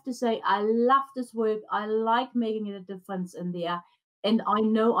I have to say, I love this work. I like making a difference in there. And I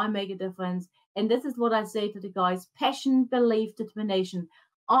know I make a difference. And this is what I say to the guys: passion, belief, determination.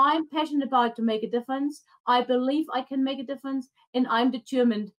 I'm passionate about to make a difference. I believe I can make a difference. And I'm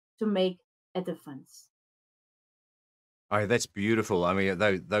determined to make a difference. Oh, that's beautiful. I mean,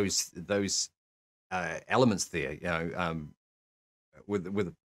 those elements there, you know,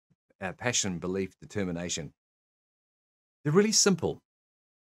 with passion, belief, determination, they're really simple,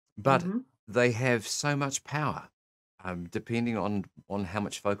 but they have so much power, depending on how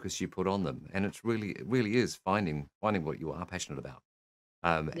much focus you put on them. And it really is finding what you are passionate about,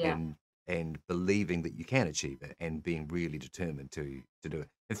 Yeah. and believing that you can achieve it, and being really determined to do it.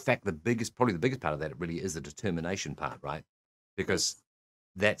 In fact, probably the biggest part of that really is the determination part, right? Because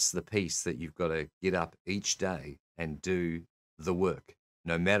that's the piece that you've got to get up each day and do the work,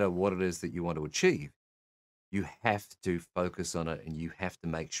 no matter what it is that you want to achieve. You have to focus on it, and you have to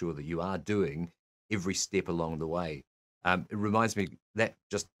make sure that you are doing every step along the way. It reminds me that,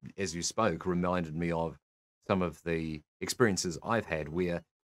 just as you spoke, reminded me of some of the experiences I've had where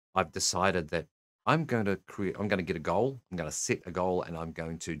I've decided that I'm going to get a goal, I'm going to set a goal, and I'm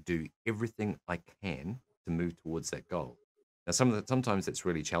going to do everything I can to move towards that goal. Now, sometimes it's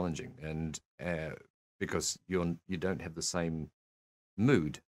really challenging, and because you don't have the same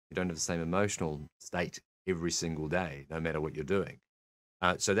mood, you don't have the same emotional state every single day, no matter what you're doing.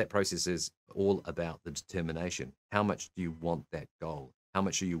 So that process is all about the determination. How much do you want that goal? How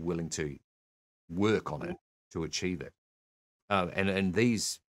much are you willing to work on it to achieve it? And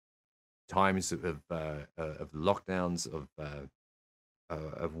these times of lockdowns,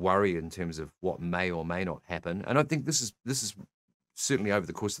 of worry in terms of what may or may not happen, and I think this is certainly over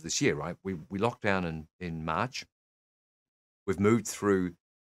the course of this year, right? We locked down in March. We've moved through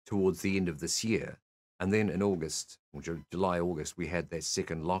towards the end of this year. And then in August, or July, August, we had that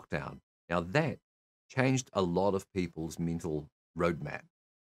second lockdown. Now that changed a lot of people's mental roadmap.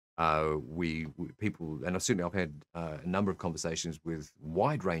 People, and certainly I've had a number of conversations with a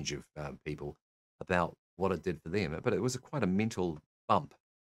wide range of people about what it did for them. But it was quite a mental bump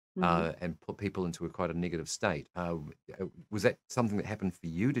Mhm. and put people into quite a negative state. Was that something that happened for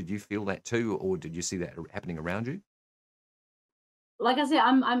you? Did you feel that too, or did you see that happening around you? Like I say,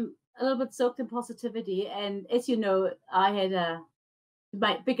 I'm a little bit soaked in positivity, and as you know, I had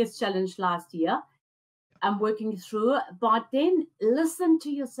my biggest challenge last year. I'm working through, but then listen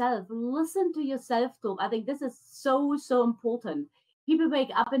to yourself. Listen to your self talk. I think this is so important. People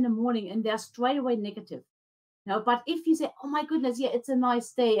wake up in the morning and they're straight away negative. No, but if you say, "Oh my goodness, yeah, it's a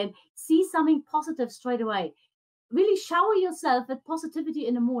nice day," and see something positive straight away, really shower yourself with positivity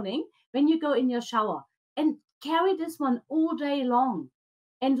in the morning when you go in your shower, and carry this one all day long.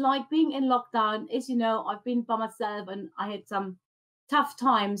 And like being in lockdown, as you know, I've been by myself and I had some tough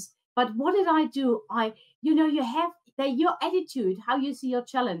times. But what did I do? You have that your attitude, how you see your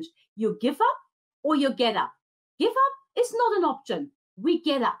challenge. You give up or you get up. Give up is not an option. We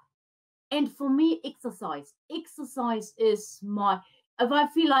get up. And for me, exercise. Exercise is if I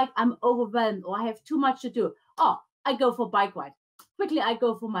feel like I'm overwhelmed or I have too much to do, I go for a bike ride. Quickly, I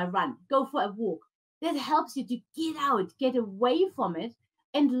go for my run, go for a walk. That helps you to get out, get away from it,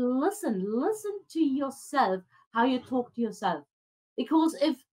 and listen to yourself, how you talk to yourself. Because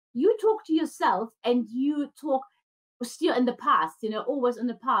if you talk to yourself and you talk still in the past, always in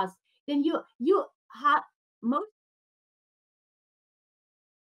the past, then you have most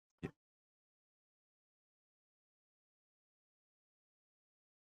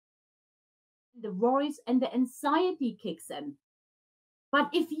the worries and the anxiety kicks in. But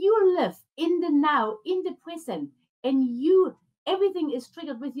if you live in the now, in the present, and everything is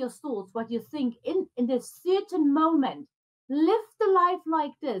triggered with your thoughts, what you think in this certain moment, live the life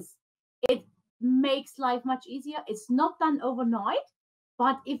like this. It makes life much easier. It's not done overnight,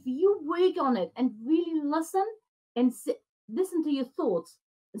 but if you work on it and really listen and listen to your thoughts,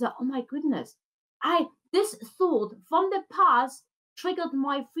 it's like, oh my goodness, this thought from the past triggered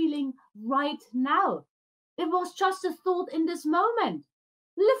my feeling right now. It was just a thought in this moment.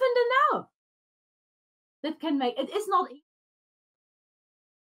 Live in the now. That can make it is not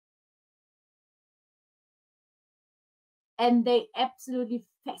and they absolutely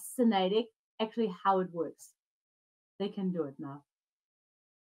fascinating actually how it works. They can do it now.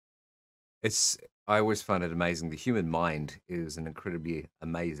 I always find it amazing. The human mind is an incredibly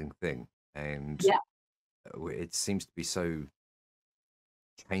amazing thing, and Yeah. it seems to be so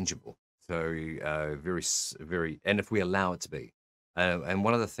changeable, so very, and if we allow it to be. And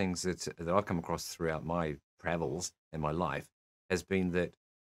one of the things that I've come across throughout my travels and my life has been that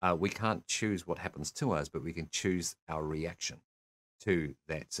we can't choose what happens to us, but we can choose our reaction to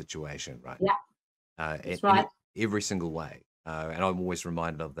that situation, right? Yeah. In That's right. every single way. And I'm always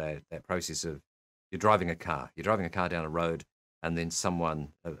reminded of that process of you're driving a car down a road, and then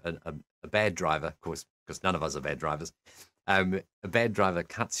someone, a bad driver, of course, because none of us are bad drivers, a bad driver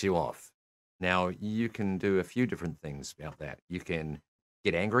cuts you off. Now, you can do a few different things about that. You can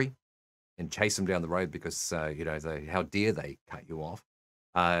get angry and chase them down the road because, how dare they cut you off.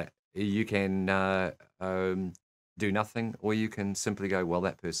 You can do nothing, or you can simply go, well,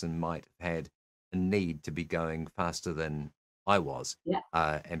 that person might have had a need to be going faster than I was. Yeah.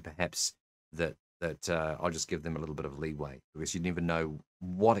 And perhaps I'll just give them a little bit of leeway, because you never know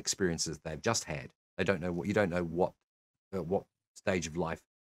what experiences they've just had. You don't know what stage of life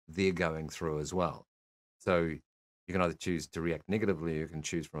they're going through as well. So you can either choose to react negatively, or you can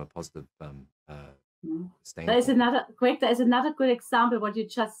choose from a positive standpoint. That is another good example what you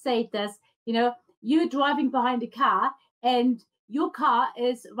just said. There's you're driving behind a car and your car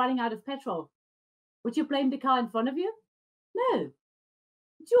is running out of petrol. Would you blame the car in front of you? No,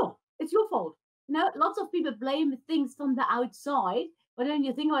 it's your fault. Lots of people blame things from the outside, but then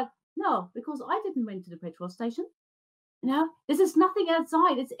you think like, no, because I didn't went to the petrol station. This is nothing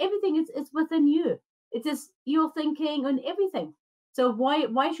outside. It's everything. It's within you. It's just your thinking and everything. So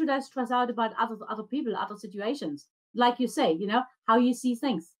why should I stress out about other people, other situations? Like you say, how you see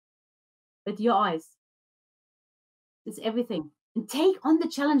things with your eyes. It's everything. And take on the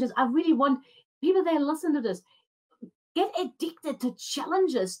challenges. I really want people that listen to this. Get addicted to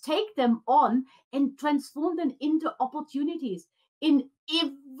challenges. Take them on and transform them into opportunities. In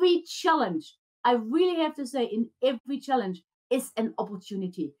every challenge, I really have to say, in every challenge is an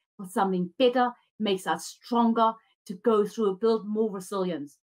opportunity for something better, makes us stronger to go through, build more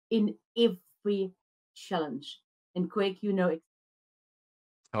resilience in every challenge. And Craig,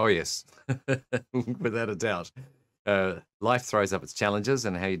 Oh, yes, without a doubt. Life throws up its challenges,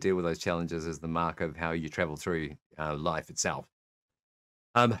 and how you deal with those challenges is the mark of how you travel through life itself.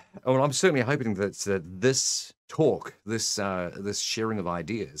 Well, I'm certainly hoping that this talk, this sharing of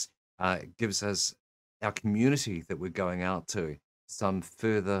ideas, gives us our community that we're going out to some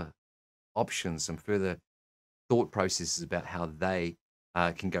further options, some further thought processes about how they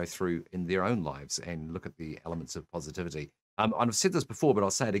can go through in their own lives and look at the elements of positivity. And I've said this before, but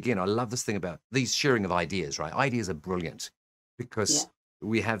I'll say it again. I love this thing about these sharing of ideas, right? Ideas are brilliant Yeah. because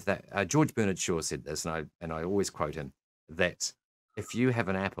we have that. George Bernard Shaw said this, and I always quote him, that if you have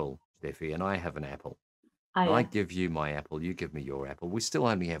an apple, Steffi, and I have an apple, Oh, and I yeah. give you my apple, you give me your apple, we still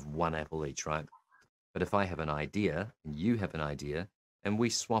only have one apple each, right? But if I have an idea and you have an idea and we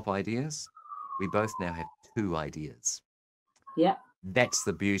swap ideas, we both now have two ideas. Yeah. That's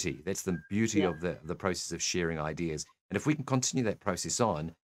the beauty. That's the beauty Yeah. of the process of sharing ideas. And if we can continue that process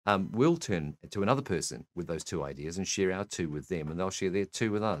on, we'll turn to another person with those two ideas and share our two with them, and they'll share their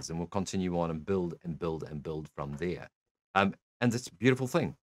two with us, and we'll continue on and build and build and build from there. And it's a beautiful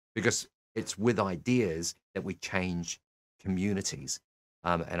thing because it's with ideas that we change communities.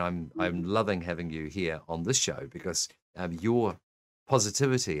 And I'm loving having you here on this show because your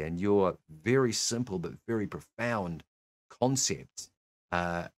positivity and your very simple but very profound concepts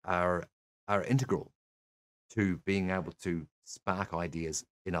are integral to being able to spark ideas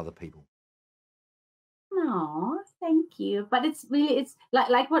in other people. No, thank you. But it's really, it's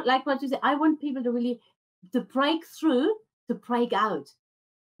like what you said. I want people to really to break through, to break out.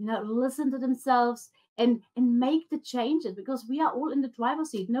 Listen to themselves and make the changes, because we are all in the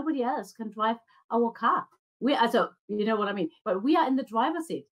driver's seat. Nobody else can drive our car. We are, so you know what I mean. But we are in the driver's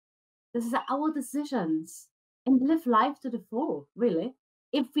seat. This is our decisions, and live life to the full, really,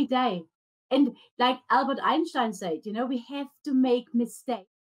 every day. And like Albert Einstein said, we have to make mistakes.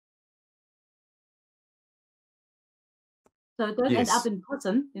 So don't end up Yes. in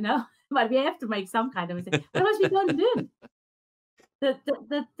prison. But we have to make some kind of mistake. Otherwise, we don't learn.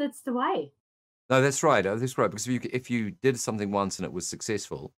 That's the way. No, that's right. That's right. Because if you did something once and it was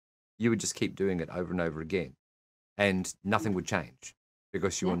successful, you would just keep doing it over and over again, and nothing would change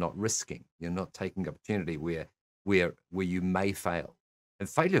because you are Yeah. not risking. You're not taking opportunity where you may fail. And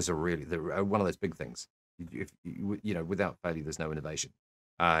failures are really they're one of those big things. Without failure, there's no innovation.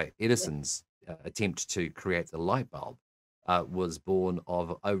 Yeah. Edison's attempt to create the light bulb was born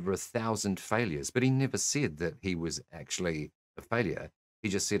of over 1,000 failures, but he never said that he was actually a failure. He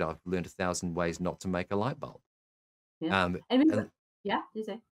just said, "I've learned 1,000 ways not to make a light bulb." Yeah. Um, And we, and yeah, you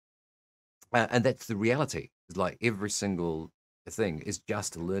say. and that's the reality. It's like every single thing is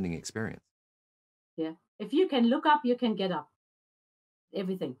just a learning experience. Yeah. If you can look up, you can get up.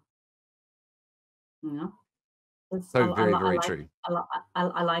 Everything. You know. That's, So very, very true.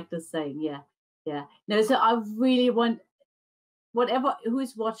 I like this saying. Yeah. Yeah. No. So I really want whatever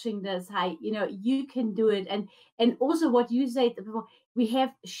who's watching this. Hey, you can do it. And also what you said before, we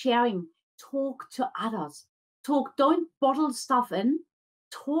have sharing. Talk to others. Talk. Don't bottle stuff in.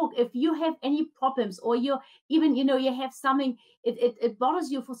 Talk. If you have any problems, or you're even you have something, it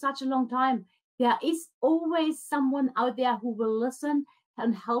bothers you for such a long time, there is always someone out there who will listen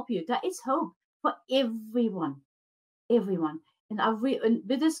and help you. There is hope for everyone. And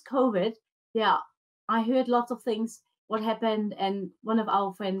with this COVID, yeah, I heard lots of things what happened, and one of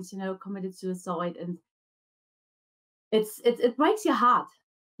our friends committed suicide, and it breaks your heart.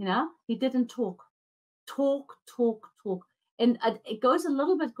 He didn't talk. And it goes a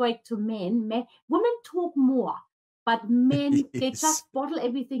little bit great to men. Women talk more, but men, they Yes. just bottle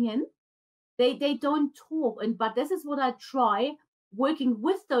everything in. They don't talk. But this is what I try working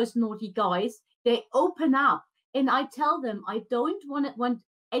with those naughty guys. They open up, and I tell them I don't want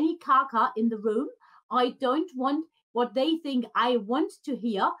any caca in the room. I don't want what they think I want to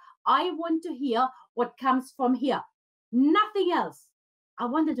hear. I want to hear what comes from here. Nothing else. I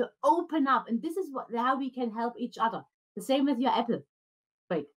wanted to open up, and this is how we can help each other. The same with your apple.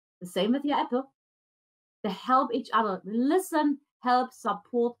 Wait, the same with your apple. To help each other, listen, help,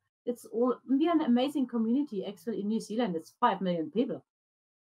 support. It's all. We are an amazing community. Actually, in New Zealand, it's 5 million people.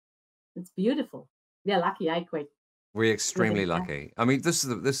 It's beautiful. We are lucky. I quit We're living extremely there. lucky. I mean, this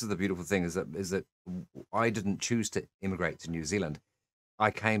is the beautiful thing is that I didn't choose to immigrate to New Zealand. I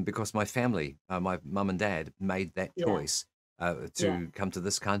came because my family, my mum and dad, made that Yeah, choice yeah, to come to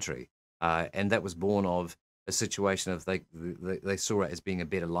this country, and that was born of a situation of they saw it as being a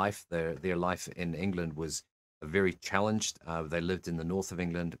better life. Their life in England was very challenged. They lived in the north of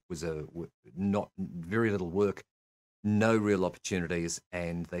England, was not very little work, no real opportunities,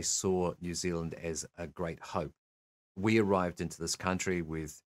 and they saw New Zealand as a great hope. We arrived into this country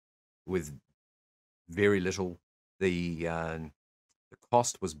with very little. The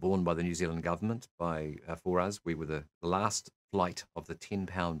cost was borne by the New Zealand government for us. We were the last flight of the £10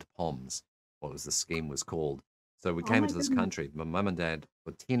 POMs, what was the scheme was called. So we oh came my into this goodness. country, my mum and dad,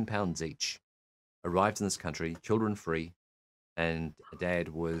 for £10 each, arrived in this country, children free, and Dad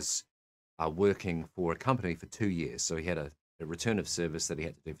was working for a company for 2 years. So he had a return of service that he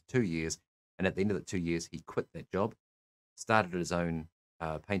had to do for 2 years. And at the end of the 2 years, he quit that job, started his own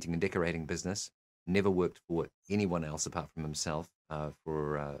painting and decorating business, never worked for anyone else apart from himself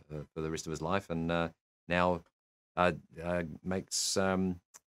for the rest of his life. And now makes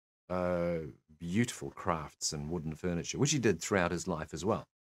beautiful crafts and wooden furniture, which he did throughout his life as well,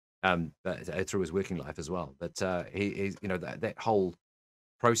 but through his working life as well. But he you know, that whole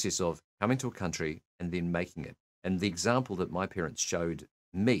process of coming to a country and then making it, and the example that my parents showed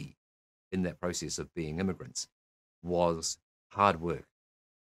me in that process of being immigrants was hard work,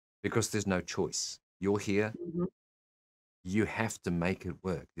 because there's no choice. You're here, Mhm. you have to make it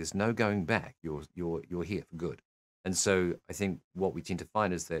work. There's no going back. You're here for good. And so I think what we tend to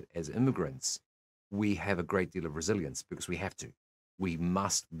find is that as immigrants, we have a great deal of resilience because we have to. We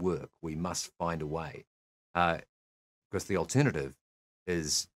must work. We must find a way, because the alternative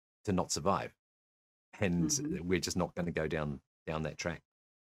is to not survive, and Mhm. we're just not going to go down that track.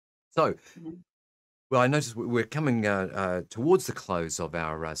 So, Yeah. well, I noticed we're coming towards the close of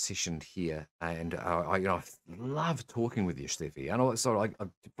our session here, and I love talking with you, Steffi. And also,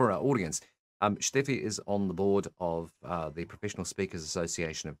 for our audience, Steffi is on the board of the Professional Speakers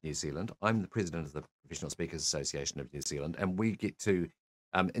Association of New Zealand. I'm the president of the Professional Speakers Association of New Zealand, and we get to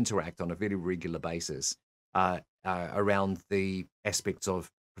interact on a very regular basis around the aspects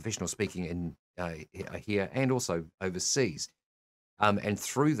of professional speaking in here and also overseas. And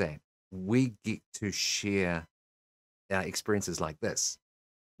through that, we get to share experiences like this,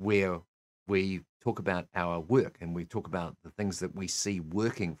 where we talk about our work and we talk about the things that we see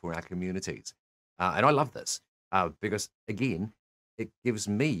working for our communities. And I love this because, again, it gives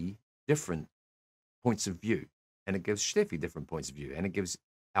me different points of view, and it gives Steffi different points of view, and it gives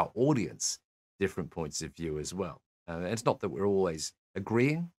our audience different points of view as well. And it's not that we're always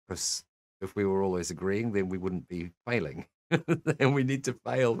agreeing, because if we were always agreeing, then we wouldn't be failing. And we need to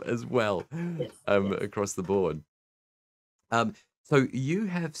fail as well Yes. Yes. across the board. So you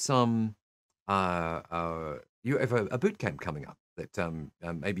have some, you have a boot camp coming up that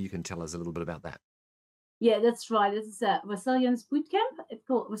maybe you can tell us a little bit about that. Yeah, that's right. This is a Resilience Bootcamp. It's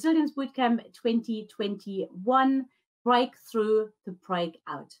called Resilience Bootcamp 2021 Breakthrough to Break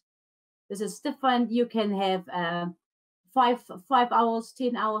Out. This is different. You can have 5 hours,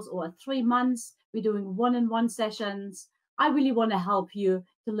 10 hours, or 3 months. We're doing one-on-one sessions. I really want to help you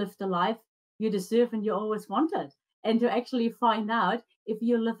to live the life you deserve and you always wanted, and to actually find out if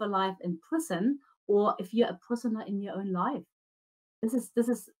you live a life in prison or if you're a prisoner in your own life. This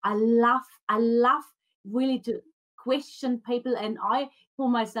is I love really to question people, and I for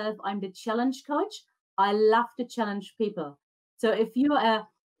myself, I'm the challenge coach. I love to challenge people. So if you're a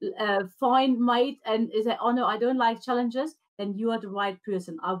fine mate and is say, oh no, I don't like challenges, then you are the right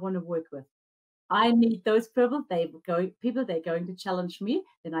person I want to work with. I need those people. They're going to challenge me,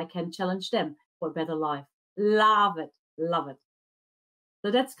 then I can challenge them for a better life. Love it, love it.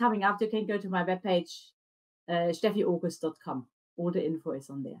 So that's coming up. You can go to my webpage, steffiaugust.com. All the info is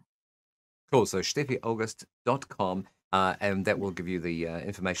on there. Cool. So steffiaugust.com, and that will give you the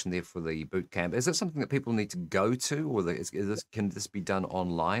information there for the boot camp. Is it something that people need to go to, or can this be done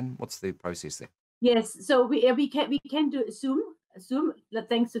online? What's the process there? Yes, so we can do Zoom.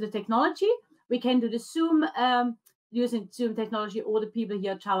 Thanks to the technology, we can do the Zoom using Zoom technology. All the people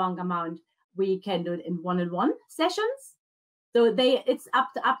here at Tauranga Mount, we can do it in one-on-one sessions. So it's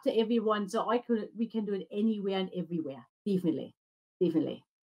up to everyone. So we can do it anywhere and everywhere. Definitely.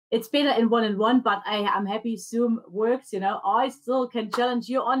 It's better in one-on-one, but I'm happy Zoom works. I still can challenge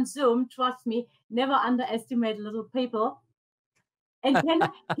you on Zoom. Trust me. Never underestimate little people. And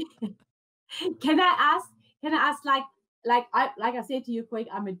can I ask like I said to you, Craig,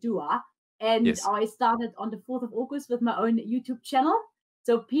 I'm a doer, and Yes. I started on the 4th of August with my own YouTube channel.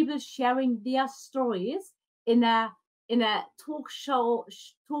 So people sharing their stories in a talk show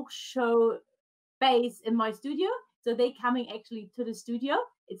base in my studio. So they coming actually to the studio.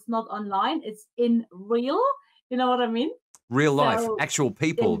 It's not online. It's in real. You know what I mean? Real life, So actual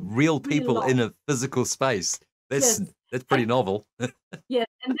people, real people life. in a physical space. That's pretty novel. Yes,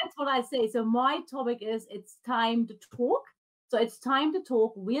 and that's what I say. So my topic is it's time to talk. So it's time to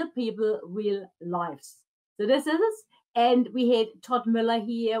talk real people, real lives. So this is it. And we had Todd Miller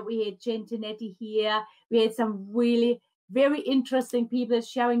here. We had Jen Tinetti here. We had some really very interesting people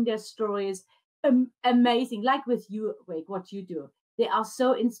sharing their stories. Amazing, like with you, Rick, what you do. They are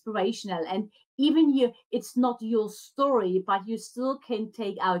so inspirational. And even it's not your story, but you still can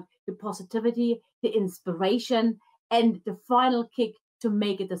take out the positivity, the inspiration, and the final kick to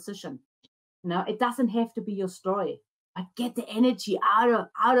make a decision. It doesn't have to be your story. but get the energy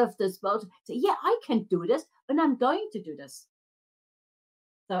out of this world. Say, yeah, I can do this, and I'm going to do this.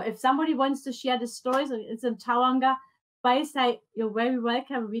 So if somebody wants to share the stories, it's in Tauranga, please say you're very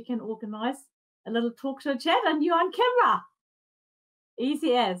welcome. We can organize a little talk show chat, and you're on camera.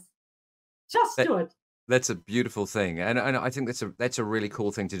 Easy as. Just do it. That's a beautiful thing, and I think that's a really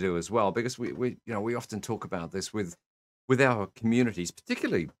cool thing to do as well, because we often talk about this with our communities,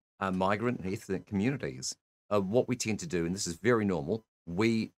 particularly migrant and ethnic communities. What we tend to do, and this is very normal,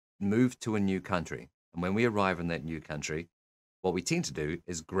 we move to a new country, and when we arrive in that new country, what we tend to do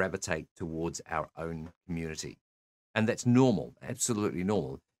is gravitate towards our own community, and that's normal, absolutely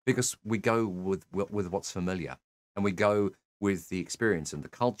normal, because we go with what's familiar, and we go with the experience and the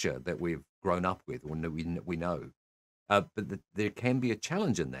culture that we've grown up with, or we know. But there can be a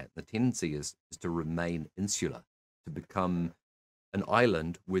challenge in that. The tendency is to remain insular, to become an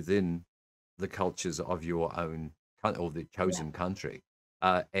island within the cultures of your own or the chosen country.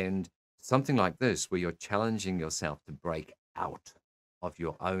 And something like this, where you're challenging yourself to break out of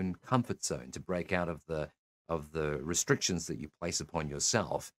your own comfort zone, to break out of the restrictions that you place upon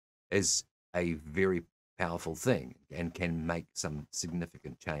yourself, is a very powerful thing and can make some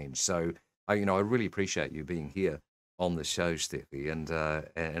significant change. So I really appreciate you being here on the show, Steffi, and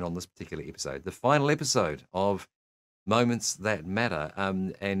on this particular episode, the final episode of Moments That Matter.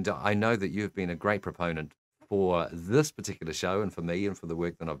 And I know that you've been a great proponent for this particular show, and for me, and for the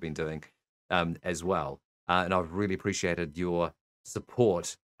work that I've been doing as well. And I've really appreciated your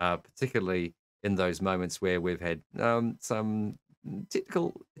support, particularly in those moments where we've had some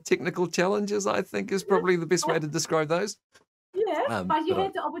technical challenges, I think is probably the best way to describe those. Yes, but you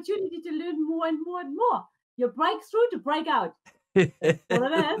had the opportunity to learn more and more and more. You break through to break out. That's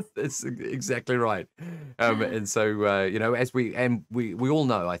what it is. That's exactly right. And so, as we all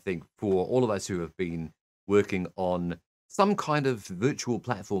know, I think, for all of us who have been working on some kind of virtual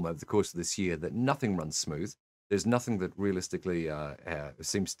platform over the course of this year, that nothing runs smooth. There's nothing that realistically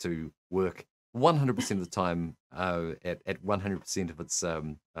seems to work 100% of the time at 100% of its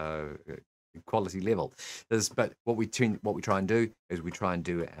quality level. But what we try and do is we try and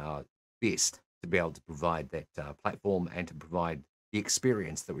do our best to be able to provide that platform and to provide the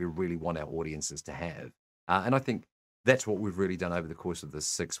experience that we really want our audiences to have. And I think that's what we've really done over the course of this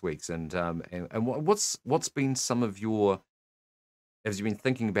 6 weeks. And what's been some of your, as you've been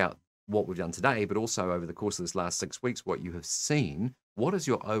thinking about what we've done today, but also over the course of this last 6 weeks, what you have seen, what is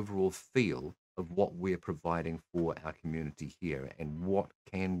your overall feel of what we're providing for our community here, and what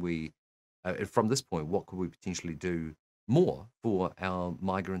can we, from this point, what could we potentially do more for our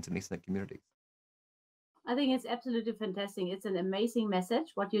migrant and ethnic communities? I think it's absolutely fantastic. It's an amazing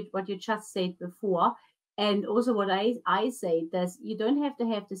message, what you just said before. And also what I say, that you don't have to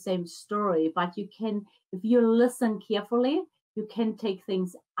have the same story, but you can, if you listen carefully, you can take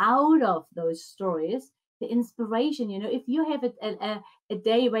things out of those stories. The inspiration, if you have a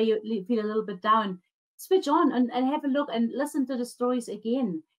day where you feel a little bit down, switch on and have a look and listen to the stories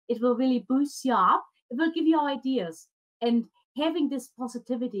again. It will really boost you up. It will give you ideas. And having this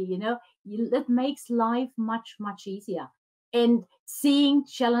positivity, it makes life much, much easier. And seeing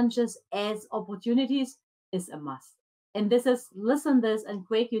challenges as opportunities is a must. And listen this, and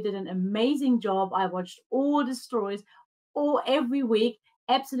Greg, you did an amazing job. I watched all the stories every week.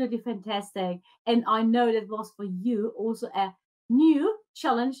 Absolutely fantastic. And I know that was for you also a new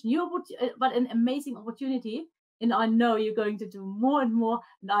challenge, but an amazing opportunity. And I know you're going to do more and more.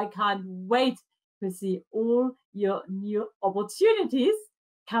 And I can't wait to see all your new opportunities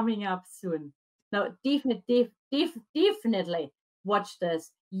coming up soon. Now, definitely watch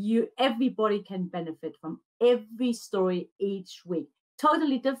this. Everybody can benefit from every story each week.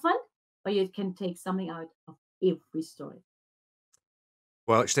 Totally different, but you can take something out of every story.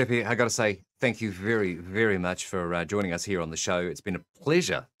 Well, Steffi, I got to say, thank you very, very much for joining us here on the show. It's been a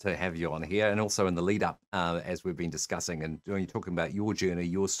pleasure to have you on here, and also in the lead up as we've been discussing and talking about your journey,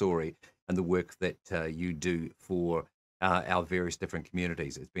 your story, and the work that you do for our various different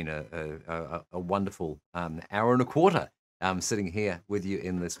communities. It's been a wonderful hour and a quarter sitting here with you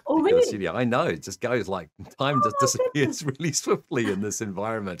in this particular studio. I know, it just goes like time just disappears really swiftly in this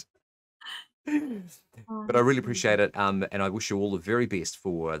environment. But I really appreciate it, and I wish you all the very best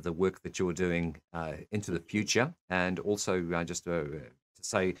for the work that you're doing into the future. And also just to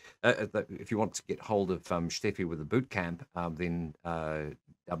say that if you want to get hold of Steffi with the bootcamp, then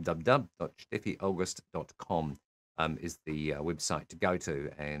www.steffiaugust.com is the website to go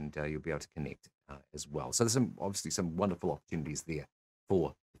to, and you'll be able to connect as well. So there's obviously some wonderful opportunities there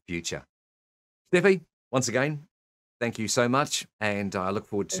for the future. Steffi, once again, thank you so much, and I look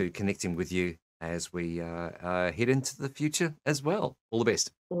forward to connecting with you as we head into the future as well. All the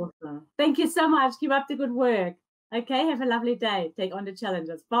best. Awesome. Thank you so much. Keep up the good work. Okay, have a lovely day. Take on the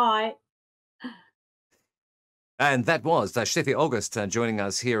challenges. Bye. And that was Steffi August joining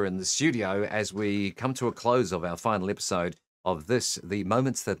us here in the studio as we come to a close of our final episode of this, the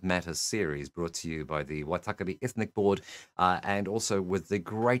Moments That Matter series, brought to you by the Waitakere Ethnic Board and also with the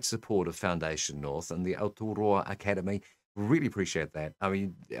great support of Foundation North and the Aotūroa Academy. Really appreciate that. I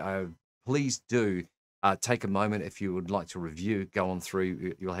mean, please do take a moment if you would like to review, go on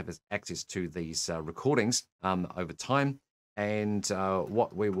through. You'll have access to these recordings over time. And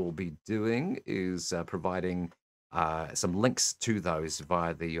what we will be doing is providing some links to those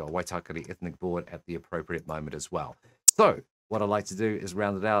via the Waitakere Ethnic Board at the appropriate moment as well. So what I'd like to do is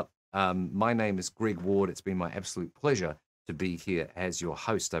round it out. My name is Greg Ward. It's been my absolute pleasure to be here as your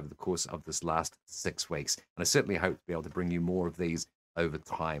host over the course of this last 6 weeks. And I certainly hope to be able to bring you more of these over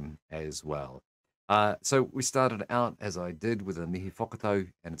time as well. So we started out, as I did, with a mihi whakatau,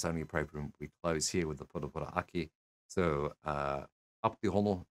 and it's only appropriate we close here with the pura ake. So, apti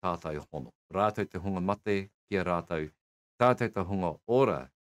hono, tātai hono. Rātou te hunga mate, kia rātou. Tātou te hunga ora,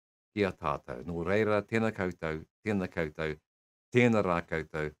 kia tātou. Nō reira, tēnā koutou, tēnā koutou, tēnā rā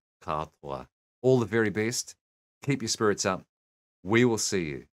koutou, katoa. All the very best. Keep your spirits up. We will see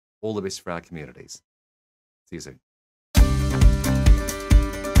you. All the best for our communities. See you soon.